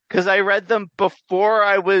because I read them before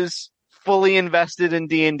I was fully invested in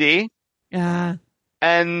D&D.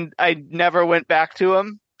 And I never went back to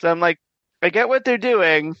them. So I'm like, I get what they're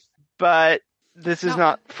doing, but this is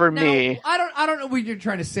not for me. I don't know what you're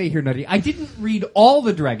trying to say here, Nutty. I didn't read all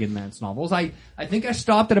the Dragonlance novels. I think I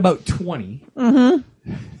stopped at about 20.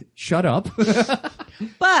 Mm-hmm. Shut up.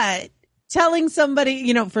 But telling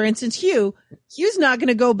somebody, for instance, Hugh's not going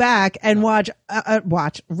to go back and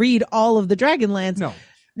read all of the Dragonlance. No.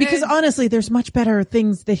 Because honestly, there's much better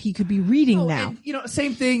things that he could be reading now. And,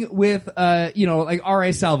 same thing with, like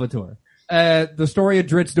R.A. Salvatore. The story of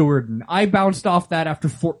Dritz de Werden. I bounced off that after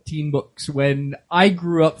 14 books when I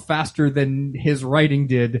grew up faster than his writing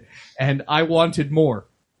did, and I wanted more.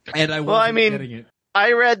 And I wasn't getting it.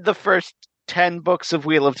 I read the first 10 books of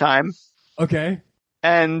Wheel of Time. Okay.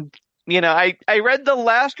 And, I read the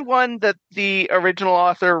last one that the original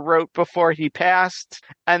author wrote before he passed,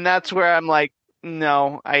 and that's where I'm like,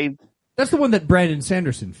 no, That's the one that Brandon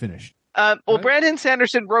Sanderson finished. Right? Brandon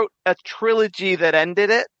Sanderson wrote a trilogy that ended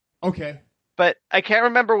it. Okay. But I can't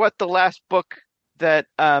remember what the last book that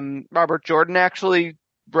Robert Jordan actually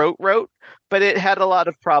wrote, but it had a lot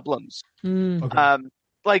of problems. Okay.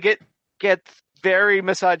 It gets very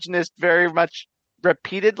misogynist very much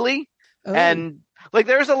repeatedly. Oh. And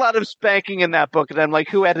there's a lot of spanking in that book, and I'm like,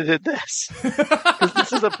 who edited this? Because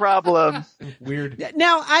this is a problem. Weird.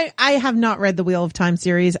 Now, I have not read the Wheel of Time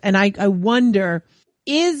series, and I wonder,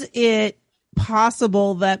 is it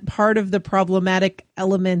possible that part of the problematic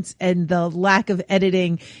elements and the lack of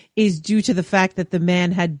editing is due to the fact that the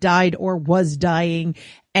man had died or was dying,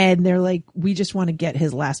 and they're like, we just want to get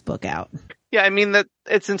his last book out. Yeah, I mean, that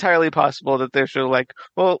it's entirely possible that they're sort of like,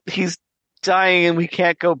 well, he's dying and we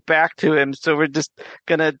can't go back to him, so we're just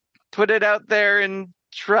gonna put it out there and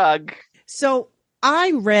shrug. So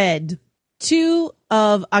I read 2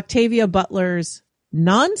 of Octavia Butler's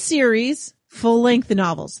non-series full-length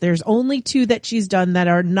novels. There's only 2 that she's done that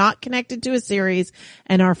are not connected to a series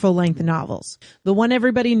and are full-length novels. The one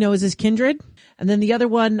everybody knows is Kindred, and then the other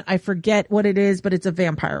one, I forget what it is, but it's a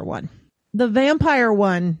vampire one. The vampire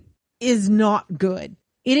one is not good.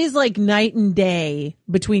 It is like night and day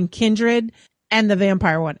between Kindred and the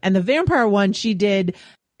vampire one. And the vampire one she did,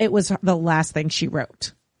 it was the last thing she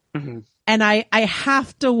wrote. Mm-hmm. And I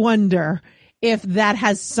have to wonder if that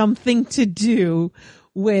has something to do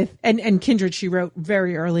with, and Kindred she wrote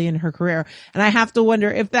very early in her career. And I have to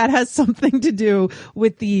wonder if that has something to do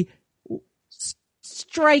with the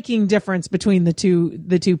striking difference between the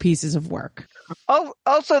two pieces of work.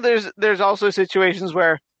 Also, there's also situations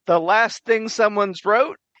where the last thing someone's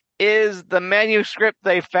wrote is the manuscript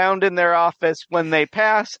they found in their office when they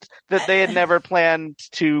passed that they had never planned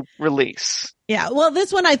to release. Yeah, well,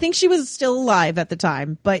 this one, I think she was still alive at the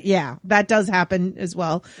time, but yeah, that does happen as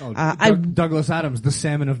well. Douglas Adams, The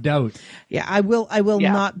Salmon of Doubt. Yeah, I will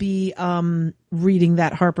not be reading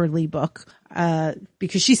that Harper Lee book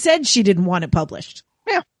because she said she didn't want it published.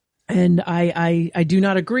 Yeah, and I do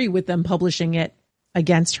not agree with them publishing it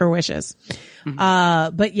against her wishes.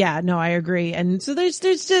 Mm-hmm. But yeah, no, I agree. And so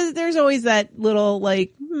there's always that little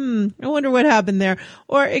like, I wonder what happened there,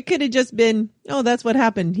 or it could have just been, oh, that's what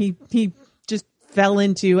happened. He just fell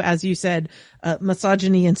into, as you said,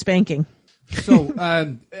 misogyny and spanking. So,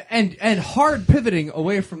 and hard pivoting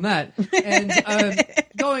away from that and,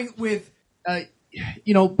 going with,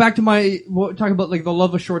 back to talking about like the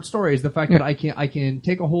love of short stories, the fact that I can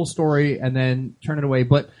take a whole story and then turn it away,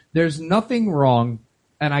 but there's nothing wrong.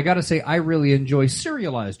 And I gotta say, I really enjoy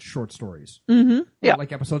serialized short stories. Mm-hmm. Yeah.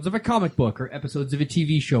 Like episodes of a comic book or episodes of a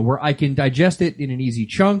TV show where I can digest it in an easy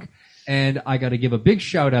chunk. And I gotta give a big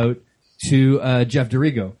shout out to, Jeff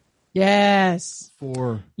Dorigo. Yes.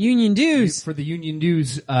 For Union Dues. For the Union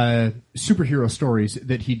Dues, superhero stories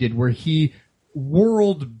that he did where he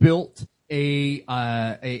world built a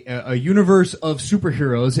universe of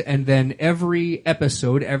superheroes, and then every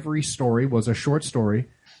episode, every story was a short story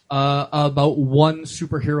about one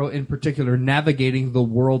superhero in particular navigating the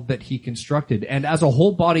world that he constructed. And as a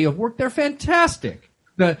whole body of work, they're fantastic.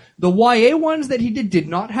 The YA ones that he did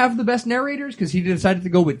not have the best narrators because he decided to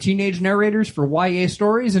go with teenage narrators for YA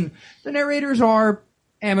stories, and the narrators are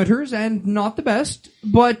amateurs and not the best.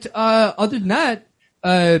 But other than that,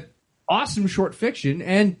 awesome short fiction,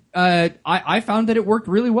 and I found that it worked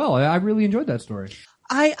really well. I really enjoyed that story.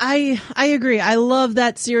 I agree. I love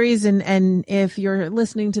that series, and if you're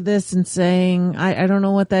listening to this and saying, I don't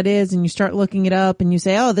know what that is, and you start looking it up and you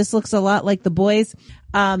say, oh, this looks a lot like The Boys,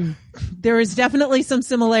 there is definitely some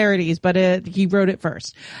similarities, but he wrote it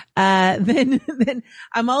first. Then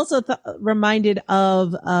I'm also reminded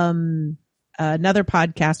of another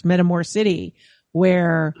podcast, Metamor City,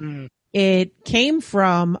 where it came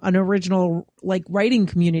from an original like writing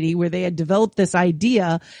community where they had developed this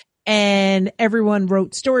idea and everyone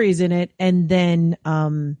wrote stories in it. And then,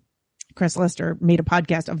 Chris Lester made a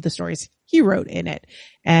podcast of the stories he wrote in it.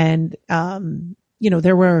 And,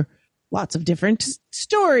 there were lots of different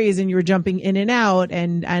stories and you were jumping in and out,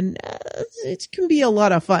 and it can be a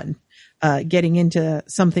lot of fun, getting into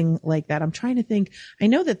something like that. I'm trying to think. I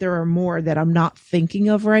know that there are more that I'm not thinking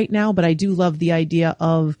of right now, but I do love the idea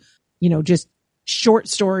of, just short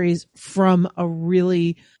stories from a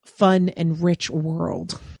really fun and rich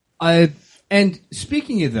world. And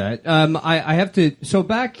speaking of that, I have to, so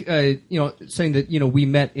back, saying that, we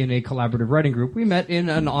met in a collaborative writing group, we met in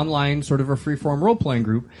an online sort of a free-form role-playing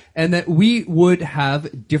group, and that we would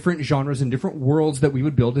have different genres and different worlds that we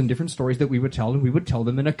would build and different stories that we would tell, and we would tell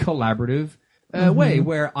them in a collaborative way,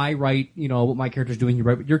 where I write, what my character's doing, you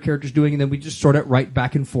write what your character's doing, and then we just sort of write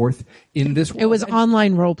back and forth in this world. It was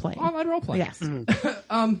online role-playing. Online role-playing. Yes.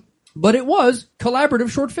 But it was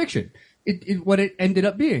collaborative short fiction. What it ended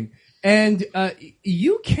up being. And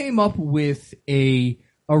you came up with a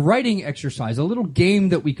writing exercise, a little game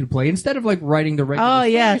that we could play. Instead of like writing the regular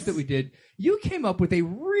stories that we did, you came up with a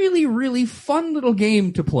really, really fun little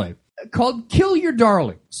game to play called Kill Your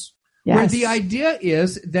Darlings. Yes. Where the idea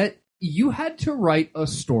is that you had to write a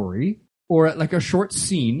story or like a short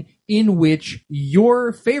scene in which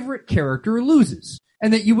your favorite character loses.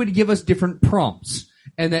 And that you would give us different prompts.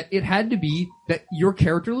 and that it had to be that your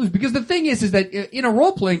character lose. Because the thing is that in a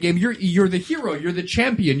role-playing game, you're the hero, you're the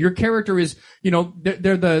champion. Your character is,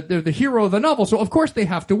 they're the hero of the novel, so of course they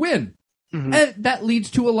have to win. Mm-hmm. And that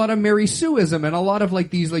leads to a lot of Mary Sueism and a lot of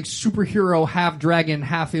like these like superhero, half dragon,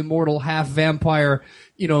 half immortal, half vampire,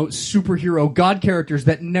 superhero god characters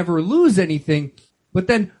that never lose anything. But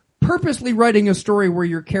then purposely writing a story where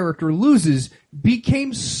your character loses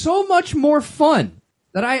became so much more fun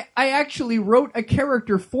that I actually wrote a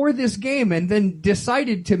character for this game and then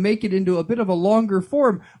decided to make it into a bit of a longer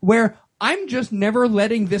form where I'm just never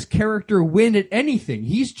letting this character win at anything.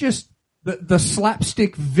 He's just the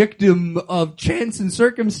slapstick victim of chance and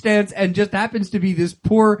circumstance and just happens to be this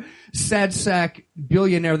poor sad sack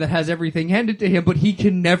billionaire that has everything handed to him, but he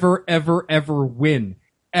can never, ever, ever win.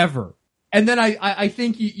 Ever. And then I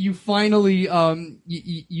think you finally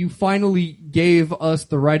gave us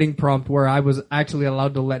the writing prompt where I was actually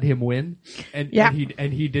allowed to let him win. And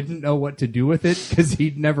he didn't know what to do with it because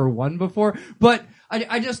he'd never won before. But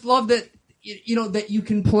I just love that, that you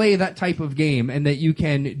can play that type of game and that you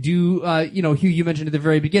can do, Hugh, you mentioned at the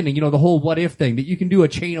very beginning, the whole what if thing, that you can do a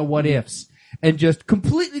chain of what ifs and just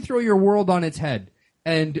completely throw your world on its head.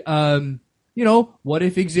 And, what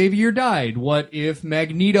if Xavier died? What if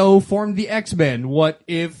Magneto formed the X-Men? What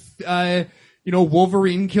if,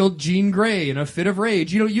 Wolverine killed Jean Grey in a fit of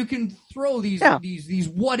rage? You can throw these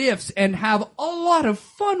what ifs and have a lot of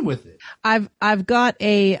fun with it. I've got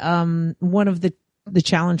a, one of the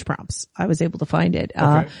challenge prompts. I was able to find it.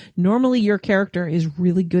 Okay. Normally your character is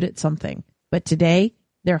really good at something, but today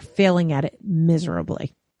they're failing at it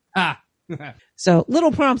miserably. So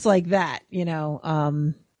little prompts like that,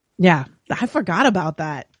 yeah, I forgot about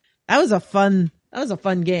that. That was a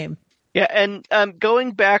fun game. Yeah. And,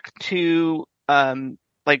 going back to,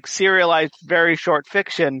 like serialized very short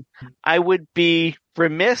fiction, I would be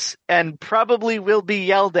remiss and probably will be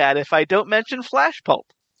yelled at if I don't mention Flash Pulp.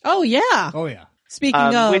 Oh yeah.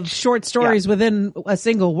 Speaking of short stories within a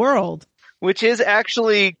single world. Which is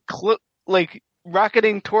actually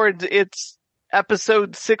rocketing towards its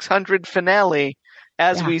episode 600 finale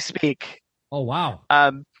as we speak. Oh, wow.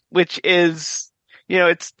 Which is,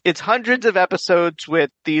 it's hundreds of episodes with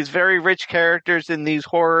these very rich characters in these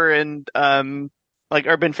horror and,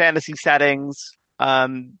 urban fantasy settings.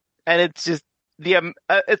 And it's just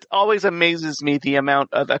it always amazes me the amount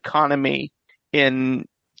of economy in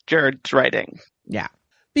Jared's writing. Yeah.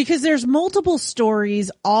 Because there's multiple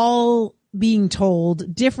stories all being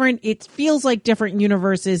told different. It feels like different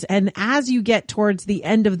universes. And as you get towards the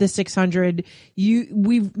end of the 600,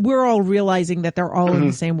 we're all realizing that they're all in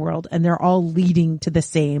the same world and they're all leading to the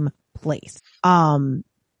same place.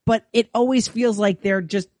 But it always feels like they're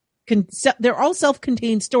just, they're all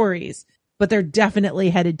self-contained stories, but they're definitely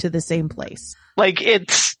headed to the same place. Like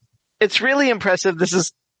it's really impressive. This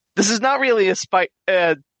is not really a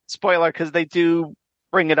spoiler because they do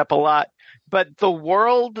bring it up a lot, but the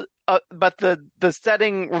world, but the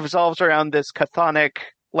setting revolves around this chthonic,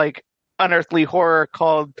 unearthly horror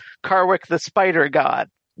called Karwik the Spider God.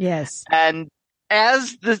 Yes. And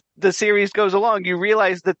as the series goes along, you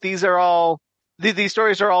realize that these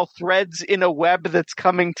stories are all threads in a web that's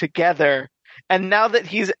coming together. And now that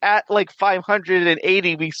he's at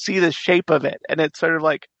 580, we see the shape of it. And it's sort of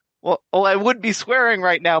like, well, I would be swearing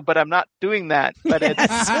right now, but I'm not doing that. But it's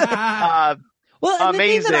well, and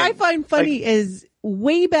amazing. The thing that I find funny is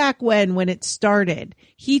way back when it started,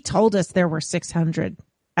 he told us there were 600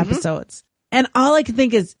 episodes. And all I can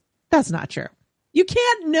think is, that's not true. You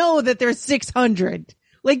can't know that there's 600.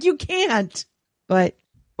 You can't. But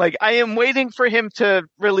I am waiting for him to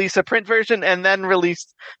release a print version and then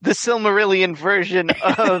release the Silmarillion version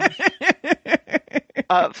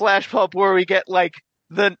of Flash Pulp where we get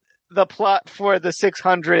the plot for the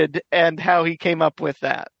 600 and how he came up with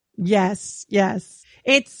that. Yes.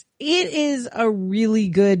 It is a really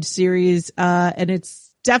good series, and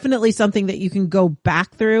it's definitely something that you can go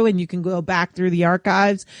back through and you can go back through the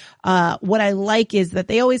archives. What I like is that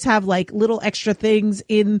they always have little extra things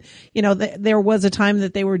in, there was a time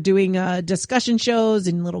that they were doing, discussion shows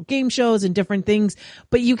and little game shows and different things,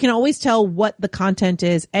 but you can always tell what the content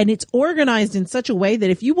is, and it's organized in such a way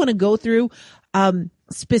that if you want to go through,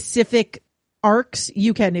 specific arcs,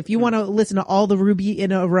 you can. If you want to listen to all the Ruby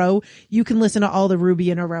in a row, you can listen to all the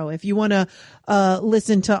Ruby in a row. If you want to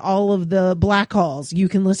listen to all of the Black Halls, you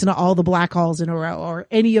can listen to all the Black Halls in a row, or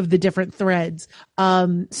any of the different threads.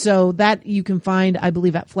 So that you can find, I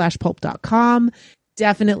believe, at flashpulp.com.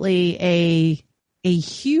 Definitely a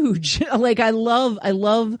huge, I love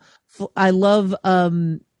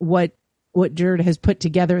what Jared has put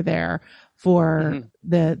together there for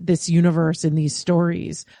this universe and these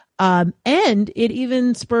stories. And it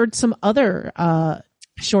even spurred some other,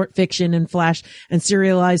 short fiction and flash and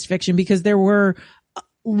serialized fiction, because there were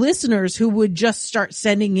listeners who would just start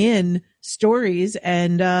sending in stories.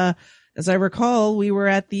 And, as I recall, we were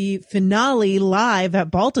at the finale live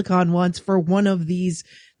at Balticon once for one of these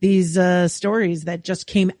stories that just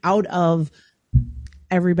came out of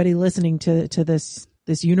everybody listening to this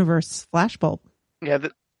universe Flashbulb. Yeah.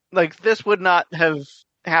 This would not have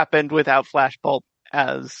happened without Flashbulb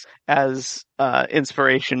as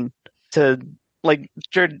inspiration to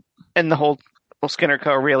Jared and the whole Skinner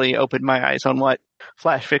Co. really opened my eyes on what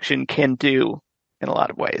flash fiction can do in a lot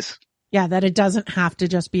of ways. Yeah, that it doesn't have to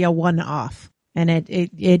just be a one-off, and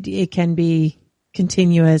it can be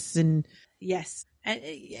continuous. And yes,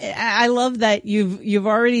 I love that you've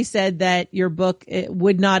already said that your book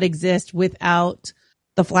would not exist without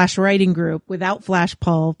the Flash writing group, without Flash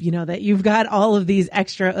Pulp, that you've got all of these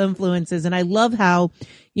extra influences. And I love how,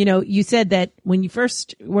 you said that when you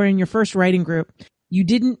first were in your first writing group, you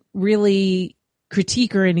didn't really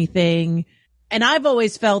critique or anything. And I've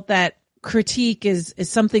always felt that critique is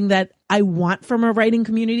something that I want from a writing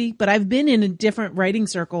community, but I've been in different writing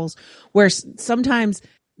circles where sometimes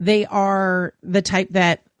they are the type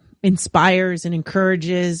that inspires and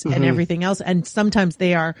encourages and everything else. And sometimes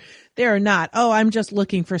they are not. Oh, I'm just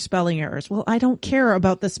looking for spelling errors. Well, I don't care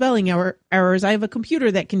about the spelling errors. I have a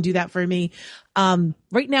computer that can do that for me.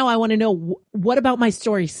 Right now I want to know what about my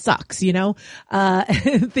story sucks,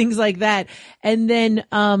 things like that. And then,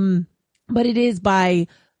 but it is by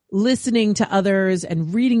listening to others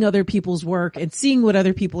and reading other people's work and seeing what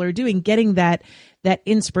other people are doing, getting that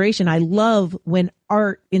inspiration. I love when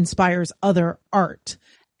art inspires other art.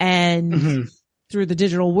 And through the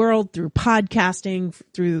digital world, through podcasting,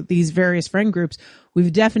 through these various friend groups,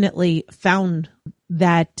 we've definitely found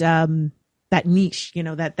that niche,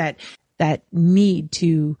 that need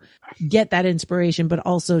to get that inspiration, but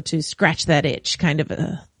also to scratch that itch kind of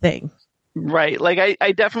a thing. Right.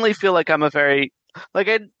 I definitely feel like I'm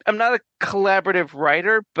I'm not a collaborative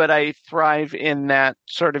writer, but I thrive in that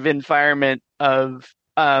sort of environment of,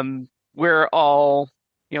 we're all,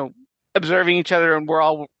 observing each other, and we're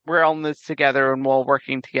all in this together, and we're all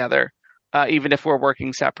working together, even if we're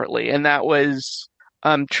working separately. And that was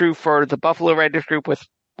true for the Buffalo Writers Group,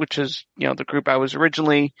 which is the group I was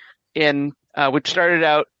originally in, which started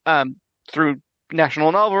out through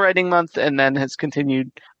National Novel Writing Month, and then has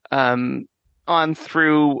continued on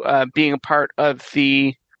through being a part of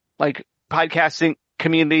the podcasting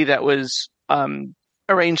community that was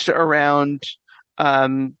arranged around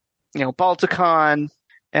Balticon.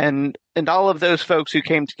 And all of those folks who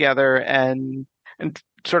came together and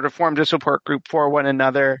sort of formed a support group for one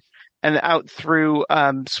another, and out through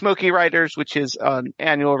Smoky Writers, which is an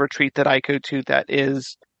annual retreat that I go to that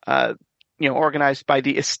is organized by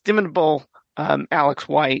the estimable Alex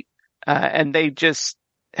White, and they just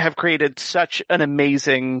have created such an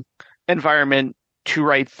amazing environment to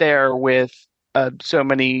write there with so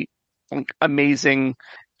many amazing,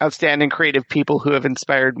 outstanding creative people who have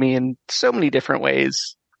inspired me in so many different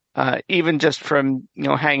ways. Even just from,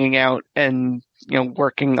 hanging out and,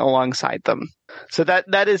 working alongside them. So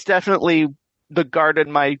that is definitely the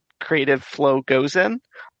garden my creative flow goes in.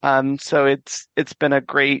 So it's been a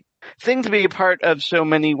great thing to be a part of so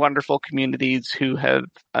many wonderful communities who have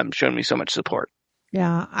shown me so much support.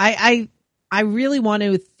 Yeah. I really want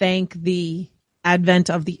to thank the advent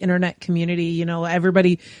of the internet community.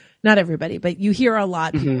 Not everybody, but you hear a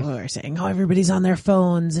lot people who are saying, oh, everybody's on their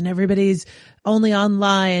phones and everybody's only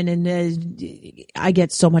online. And I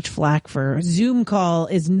get so much flack for Zoom call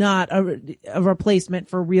is not a replacement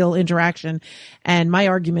for real interaction. And my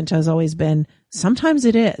argument has always been, sometimes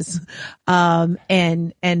it is.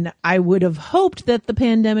 And I would have hoped that the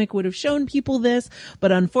pandemic would have shown people this,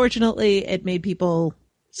 but unfortunately it made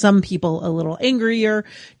some people a little angrier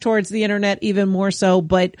towards the internet, even more so.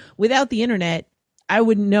 But without the internet, I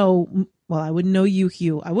wouldn't know you,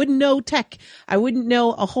 Hugh. I wouldn't know tech. I wouldn't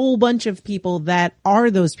know a whole bunch of people that are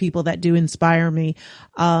those people that do inspire me.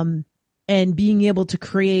 And being able to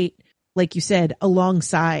create, like you said,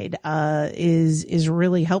 alongside, is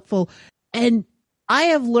really helpful. And I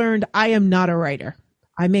have learned I am not a writer.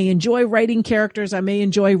 I may enjoy writing characters. I may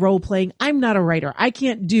enjoy role playing. I'm not a writer. I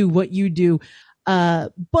can't do what you do.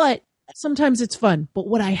 But sometimes it's fun. But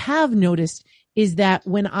what I have noticed is that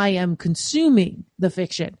when I am consuming the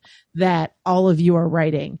fiction that all of you are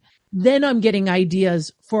writing, then I'm getting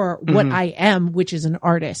ideas for what I am, which is an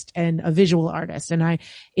artist and a visual artist. And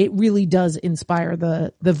it really does inspire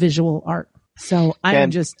the visual art. So I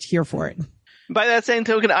am just here for it. By that same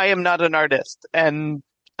token, I am not an artist, and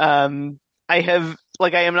I am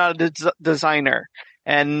not a designer.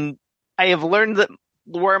 And I have learned that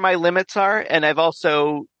where my limits are, and I've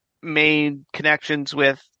also made connections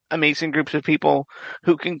with amazing groups of people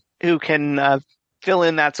who can fill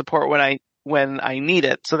in that support when I need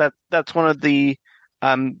it. So that's one of the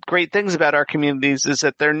great things about our communities is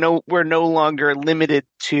that we're no longer limited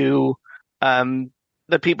to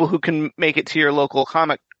the people who can make it to your local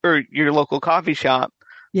comic or your local coffee shop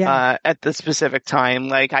at the specific time.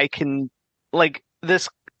 The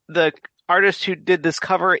artist who did this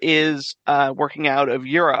cover is working out of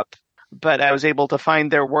Europe, but I was able to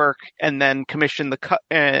find their work and then commission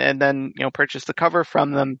and then purchase the cover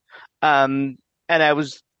from them. And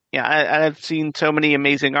I've seen so many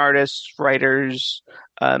amazing artists, writers,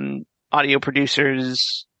 audio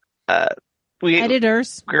producers,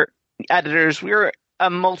 editors. We're a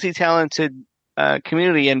multi-talented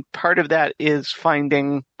community, and part of that is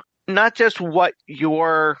finding not just what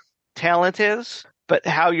your talent is, but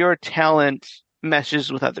how your talent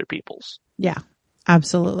meshes with other people's. Yeah,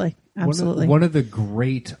 absolutely. Absolutely. One of the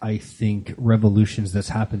great, I think, revolutions that's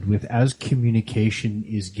happened as communication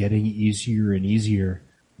is getting easier and easier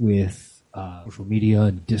with social media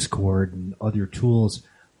and Discord and other tools,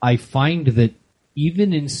 I find that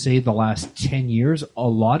even in, say, the last 10 years, a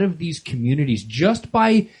lot of these communities, just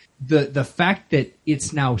by the fact that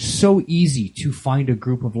it's now so easy to find a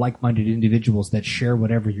group of like-minded individuals that share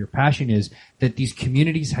whatever your passion is, that these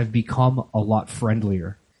communities have become a lot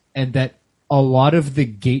friendlier. And that a lot of the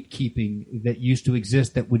gatekeeping that used to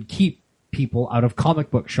exist that would keep people out of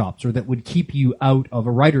comic book shops or that would keep you out of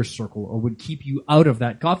a writer's circle or would keep you out of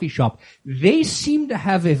that coffee shop, they seem to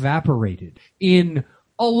have evaporated in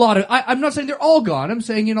a lot of, I'm not saying they're all gone. I'm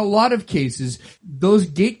saying in a lot of cases, those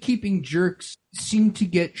gatekeeping jerks seem to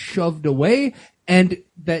get shoved away, and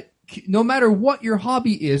that no matter what your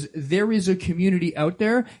hobby is, there is a community out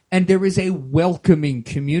there, and there is a welcoming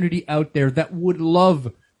community out there that would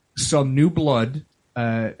love some new blood,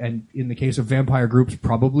 and in the case of vampire groups,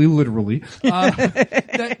 probably literally,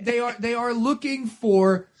 that they are looking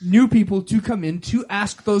for new people to come in to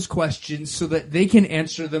ask those questions so that they can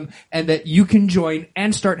answer them and that you can join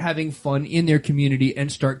and start having fun in their community and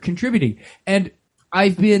start contributing. And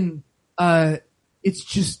I've been,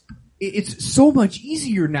 it's so much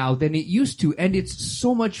easier now than it used to, and it's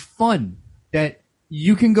so much fun that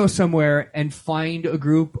you can go somewhere and find a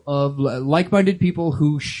group of like-minded people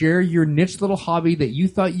who share your niche little hobby that you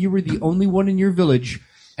thought you were the only one in your village.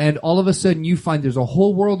 And all of a sudden you find there's a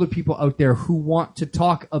whole world of people out there who want to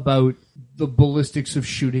talk about the ballistics of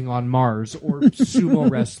shooting on Mars or sumo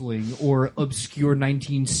wrestling or obscure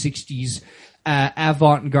 1960s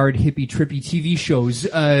avant-garde hippie trippy TV shows,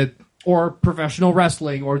 or professional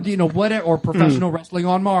wrestling, or whatever, or professional wrestling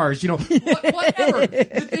on Mars, whatever.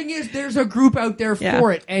 The thing is, there's a group out there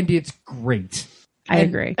for it, and it's great. I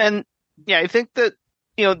agree. And I think that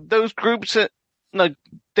those groups,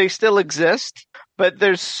 they still exist, but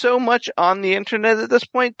there's so much on the internet at this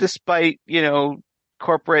point, despite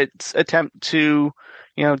corporate's attempt to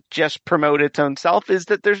just promote its own self, is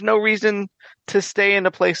that there's no reason to stay in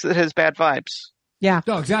a place that has bad vibes. Yeah.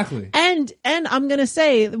 No, exactly. And I'm going to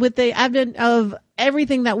say, with the advent of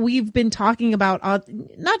everything that we've been talking about,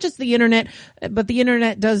 not just the internet, but the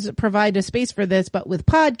internet does provide a space for this, but with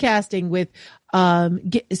podcasting, with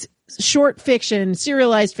short fiction,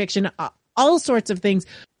 serialized fiction, all sorts of things,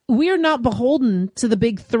 we're not beholden to the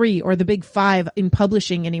big three or the big five in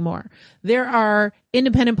publishing anymore. There are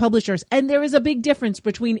independent publishers, and there is a big difference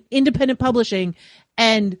between independent publishing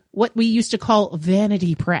and what we used to call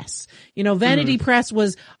vanity press. Vanity press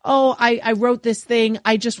was, I wrote this thing.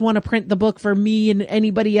 I just want to print the book for me and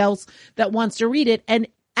anybody else that wants to read it. And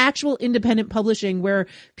actual independent publishing, where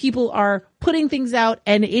people are putting things out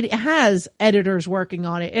and it has editors working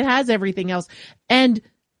on it. It has everything else. And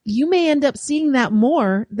you may end up seeing that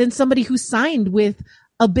more than somebody who signed with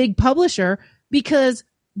a big publisher, because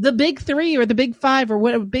the big three or the big five or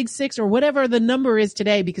whatever, big six or whatever the number is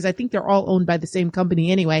today, because I think they're all owned by the same company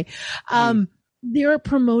anyway. They're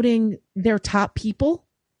promoting their top people.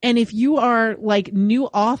 And if you are like new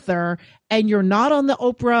author and you're not on the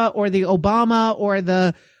Oprah or the Obama or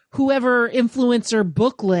the whoever influencer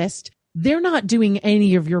book list, they're not doing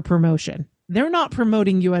any of your promotion. They're not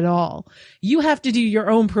promoting you at all. You have to do your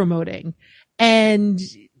own promoting. And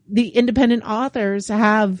the independent authors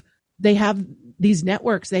have these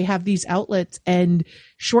networks, they have these outlets, and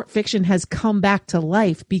short fiction has come back to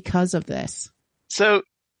life because of this. So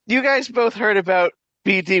you guys both heard about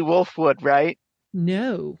B.D. Wolfwood, right?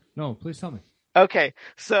 No, please tell me. Okay.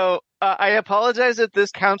 So I apologize if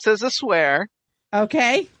this counts as a swear.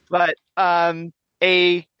 Okay. But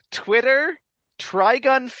a Twitter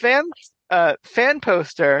Trigun fan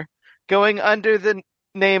poster going under the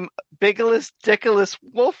named Bigeless Dickless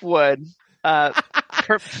Wolfwood.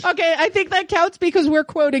 Okay, I think that counts because we're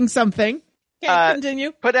quoting something. Okay,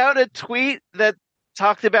 continue. Put out a tweet that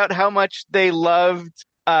talked about how much they loved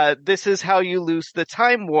This Is How You Lose the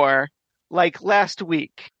Time War, like last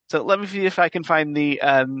week. So let me see if I can find the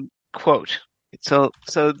quote. So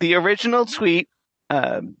the original tweet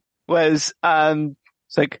was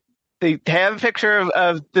it's like they have a picture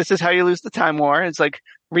of This Is How You Lose the Time War. It's like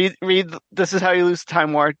read This Is How You Lose the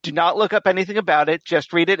Time War. Do not look up anything about it.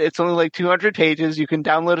 Just read it. It's only like 200 pages. You can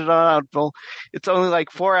download it on Audible. It's only like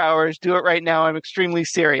 4 hours. Do it right now. I'm extremely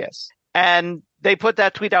serious. And they put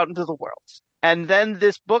that tweet out into the world. And then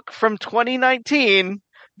this book from 2019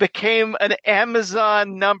 became an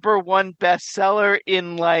Amazon #1 bestseller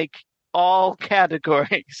in like all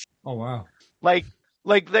categories. Oh wow. Like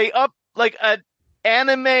they like an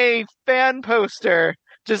anime fan poster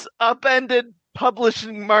just upended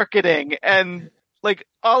publishing marketing, and like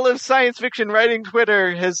all of science fiction writing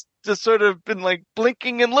Twitter has just sort of been like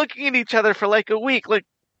blinking and looking at each other for like a week. Like,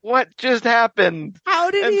 what just happened? How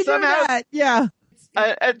did he do that? Yeah.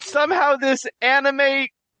 And somehow this anime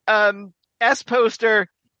S poster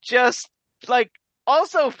just like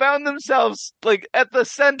also found themselves like at the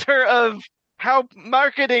center of how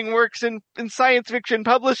marketing works in science fiction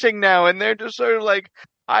publishing now, and they're just sort of like,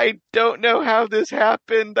 I don't know how this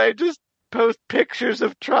happened. I just post pictures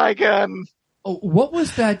of Trigon. Oh, what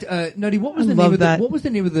was that, Nutty? What was the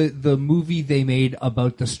name of the movie they made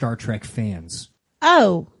about the Star Trek fans?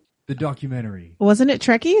 Oh, the documentary. Wasn't it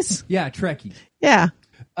Trekkies? Yeah, Trekkies. Yeah.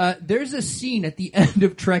 There's a scene at the end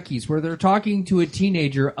of Trekkies where they're talking to a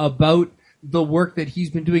teenager about the work that he's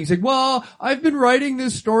been doing. He's like, well, I've been writing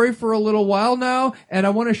this story for a little while now, and I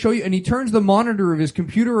want to show you. And he turns the monitor of his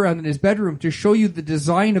computer around in his bedroom to show you the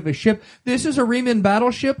design of a ship. This is a Reman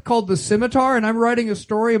battleship called the Scimitar, and I'm writing a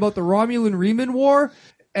story about the Romulan-Reman War.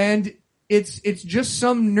 And it's just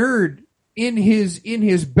some nerd in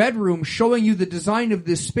his bedroom showing you the design of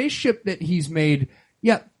this spaceship that he's made.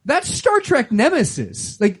 Yeah, that's Star Trek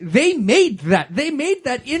Nemesis. Like, they made that. They made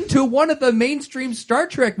that into one of the mainstream Star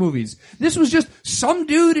Trek movies. This was just some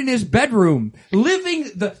dude in his bedroom living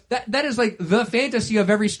that is like the fantasy of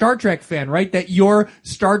every Star Trek fan, right? That your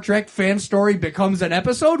Star Trek fan story becomes an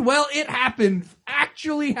episode. Well, it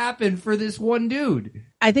actually happened for this one dude.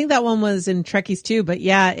 I think that one was in Trekkies too, but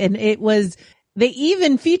yeah, and they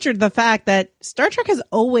even featured the fact that Star Trek has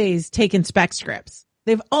always taken spec scripts.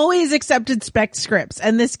 They've always accepted spec scripts,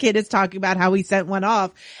 and this kid is talking about how he sent one off.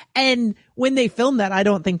 And when they filmed that, I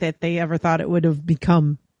don't think that they ever thought it would have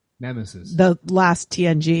become Nemesis, the last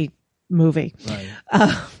TNG movie. Right.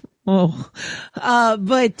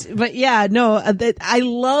 But yeah, no, I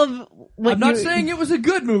love what I'm not saying it was a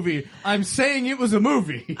good movie. I'm saying it was a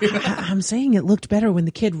movie. I'm saying it looked better when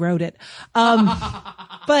the kid wrote it.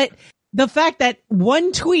 But the fact that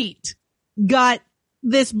one tweet got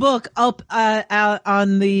this book up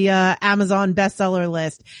on the Amazon bestseller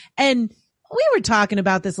list. And we were talking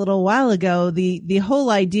about this a little while ago, the whole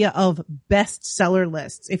idea of bestseller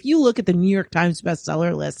lists. If you look at the New York Times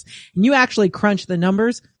bestseller list and you actually crunch the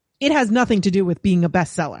numbers, it has nothing to do with being a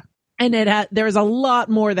bestseller. And there's a lot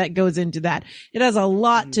more that goes into that. It has a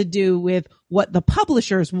lot to do with what the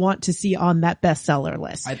publishers want to see on that bestseller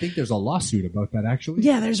list. I think there's a lawsuit about that, actually.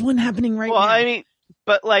 Yeah, there's one happening right now. Well, I mean,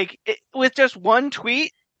 but like with just one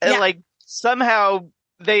tweet, Yeah. like somehow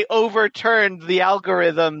they overturned the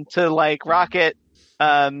algorithm to like rocket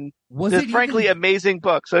this frankly amazing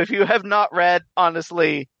book. So if you have not read,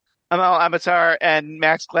 honestly, Amal Amatar and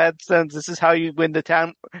Max Gladstone's This Is How You Win the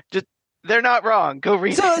Town, just they're not wrong. Go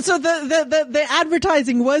read it. So the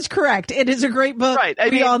advertising was correct. It is a great book. Right.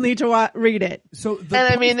 We all need to read it. So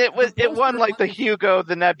it won like the Hugo,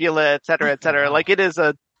 the Nebula, et cetera, et cetera. Like it is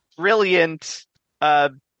a brilliant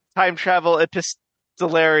time travel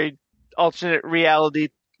epistolary alternate reality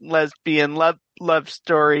lesbian love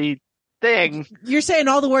story thing. You're saying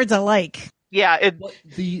all the words I like. Yeah,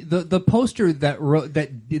 the poster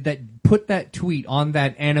that put that tweet on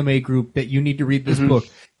that anime group that you need to read this book.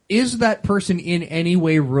 Is that person in any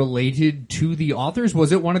way related to the authors?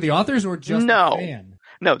 Was it one of the authors or just a fan?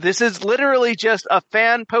 No, this is literally just a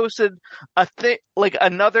fan posted a thing, like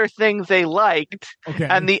another thing they liked,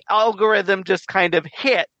 and the algorithm just kind of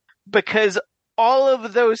hit because all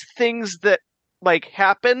of those things that like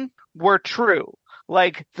happen were true.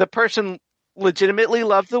 Like the person legitimately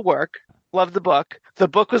loved the book. The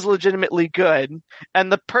book was legitimately good,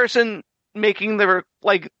 and the person making the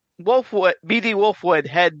like BD Wolfwood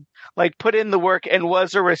had like put in the work and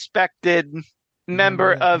was a respected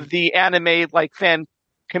member of the anime like fan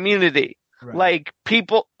community. Right. Like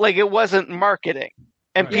people, like it wasn't marketing.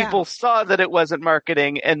 and Right. people saw that it wasn't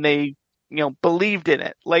marketing, and they, believed in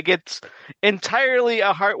it. Like, it's entirely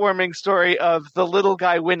a heartwarming story of the little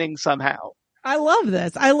guy winning somehow. I love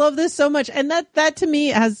this. I love this so much. And that to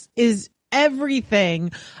me is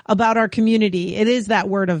everything about our community. It is that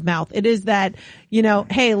word of mouth. It is that,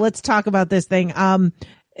 hey, let's talk about this thing.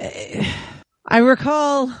 I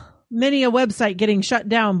recall many a website getting shut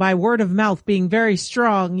down by word of mouth being very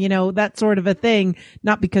strong, that sort of a thing.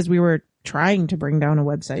 Not because we were trying to bring down a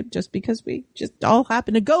website, just because we just all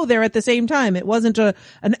happened to go there at the same time. It wasn't an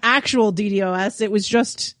actual DDoS. It was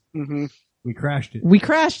just, We crashed it. We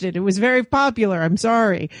crashed it. It was very popular. I'm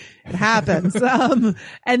sorry. It happens.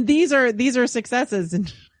 And these are successes.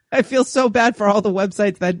 And I feel so bad for all the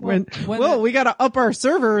websites that we got to up our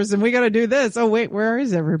servers and we got to do this. Oh, wait, where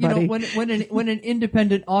is everybody? When an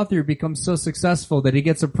independent author becomes so successful that he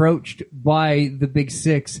gets approached by the big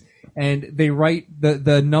six and they write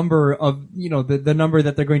the number of, the number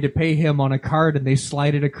that they're going to pay him on a card and they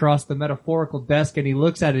slide it across the metaphorical desk and he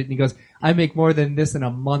looks at it and he goes, I make more than this in a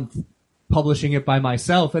month publishing it by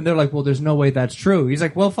myself. And they're like, well, there's no way that's true. He's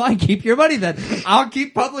like, well, fine, keep your money then. I'll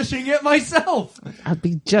keep publishing it myself. I'll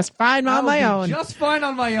be just fine on my own. Just fine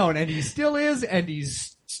on my own. And he still is, and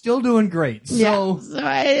he's still doing great. So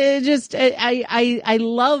I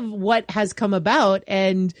love what has come about.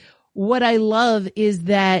 And what I love is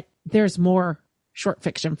that there's more short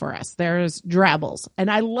fiction for us. There's drabbles. And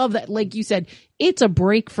I love that. Like you said, it's a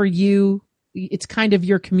break for you. It's kind of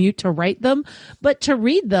your commute to write them, but to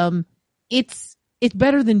read them, it's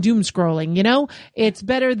better than doom scrolling, It's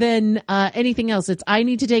better than anything else. I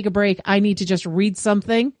need to take a break. I need to just read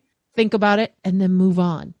something, think about it, and then move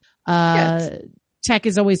on. Yes. Tech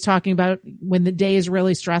is always talking about when the day is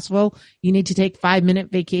really stressful, you need to take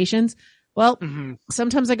 5-minute vacations. Well,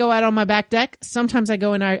 sometimes I go out on my back deck. Sometimes I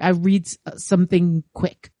go and I read something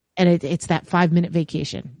quick, and it's that 5-minute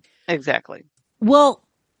vacation. Exactly. Well,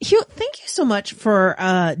 Hugh, thank you so much for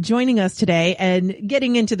joining us today and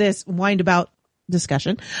getting into this windabout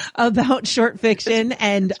discussion about short fiction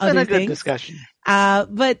and other been a good things. Discussion.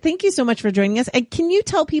 But thank you so much for joining us. And can you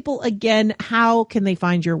tell people again, how can they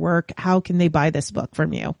find your work? How can they buy this book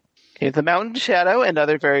from you? Okay, The Mountain Shadow and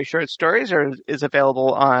Other Very Short Stories is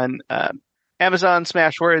available on Amazon,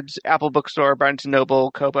 Smashwords, Apple Bookstore, Barnes & Noble,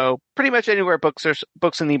 Kobo, pretty much anywhere books and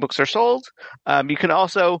ebooks are sold. You can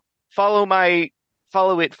also follow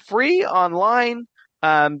it free online.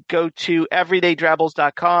 Go to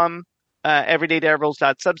everydaydrabbles.com,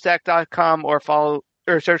 everydaydrabbles.substack.com, or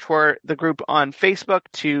search for the group on Facebook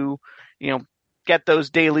to, get those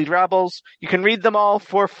daily drabbles. You can read them all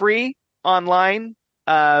for free online,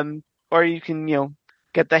 or you can,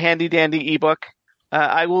 get the handy dandy ebook.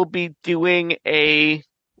 I will be doing a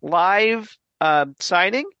live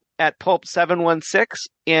signing at Pulp 716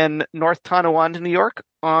 in North Tonawanda, New York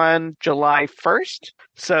on July 1st.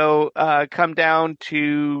 So come down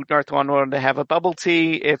to North Tonawanda to have a bubble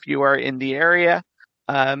tea if you are in the area.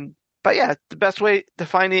 But yeah, the best way to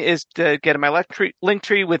find it is to get in my link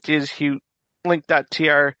tree, which is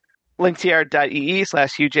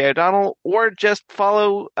linktr.ee/Hugh J. O'Donnell, or just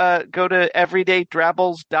go to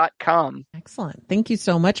everydaydrabbles.com. Excellent. Thank you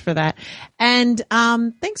so much for that. And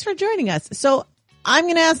thanks for joining us. So I'm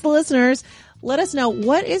going to ask the listeners, let us know,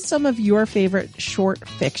 what is some of your favorite short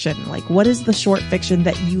fiction? Like, what is the short fiction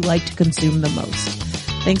that you like to consume the most?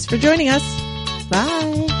 Thanks for joining us.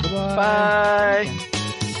 Bye. Bye.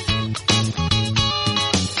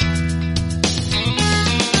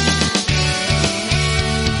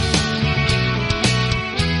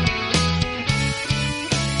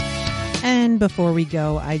 And before we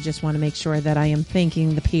go, I just want to make sure that I am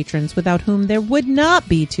thanking the patrons without whom there would not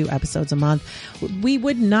be 2 episodes a month. We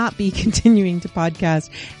would not be continuing to podcast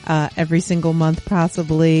every single month,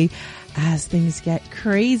 possibly, as things get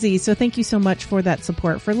crazy. So thank you so much for that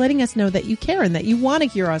support, for letting us know that you care and that you want to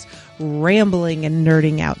hear us rambling and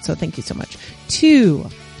nerding out. So thank you so much to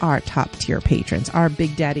our top tier patrons, our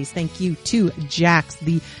big daddies. Thank you to Jax,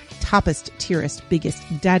 the toppest, tierest, biggest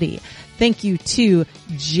daddy. Thank you to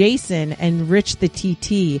Jason and Rich the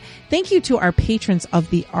TT. Thank you to our patrons of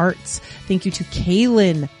the arts. Thank you to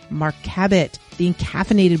Kaylin, Mark Cabot, the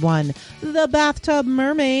Encaffeinated One, the Bathtub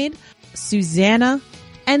Mermaid, Susanna,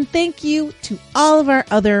 and thank you to all of our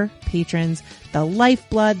other patrons, the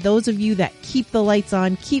lifeblood, those of you that keep the lights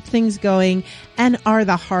on, keep things going, and are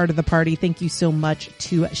the heart of the party. Thank you so much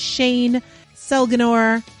to Shane,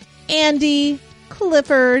 Selganor, Andy,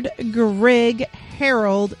 Clifford, Greg,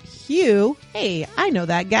 Harold, Hugh. Hey, I know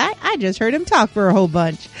that guy. I just heard him talk for a whole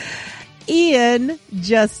bunch. Ian,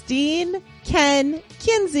 Justine, Ken,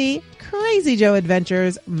 Kinsey, Crazy Joe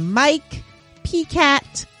Adventures, Mike,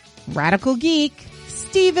 P-Cat, Radical Geek,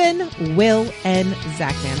 Stephen, Will, and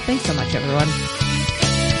Zachman. Thanks so much, everyone.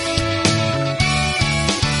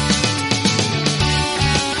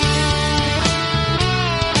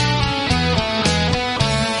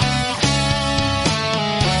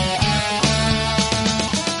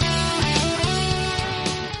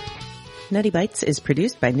 Nutty Bites is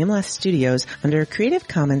produced by Nimlas Studios under a Creative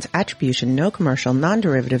Commons Attribution No Commercial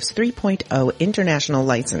Non-Derivatives 3.0 International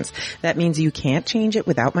License. That means you can't change it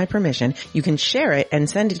without my permission. You can share it and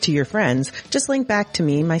send it to your friends. Just link back to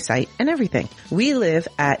me, my site, and everything. We live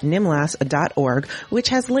at nimlas.org, which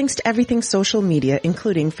has links to everything social media,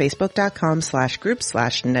 including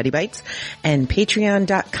facebook.com/group/nuttybites and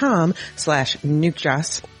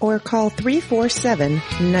patreon.com/nukejoss, or call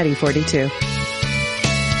 347-NUTTY42.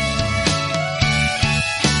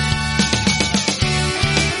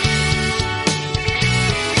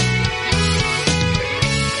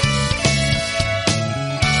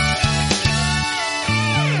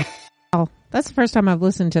 That's the first time I've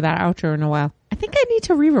listened to that outro in a while. I think I need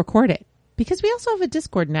to re-record it because we also have a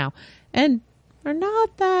Discord now and we're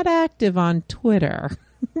not that active on Twitter.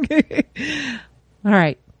 All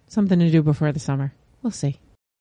right. Something to do before the summer. We'll see.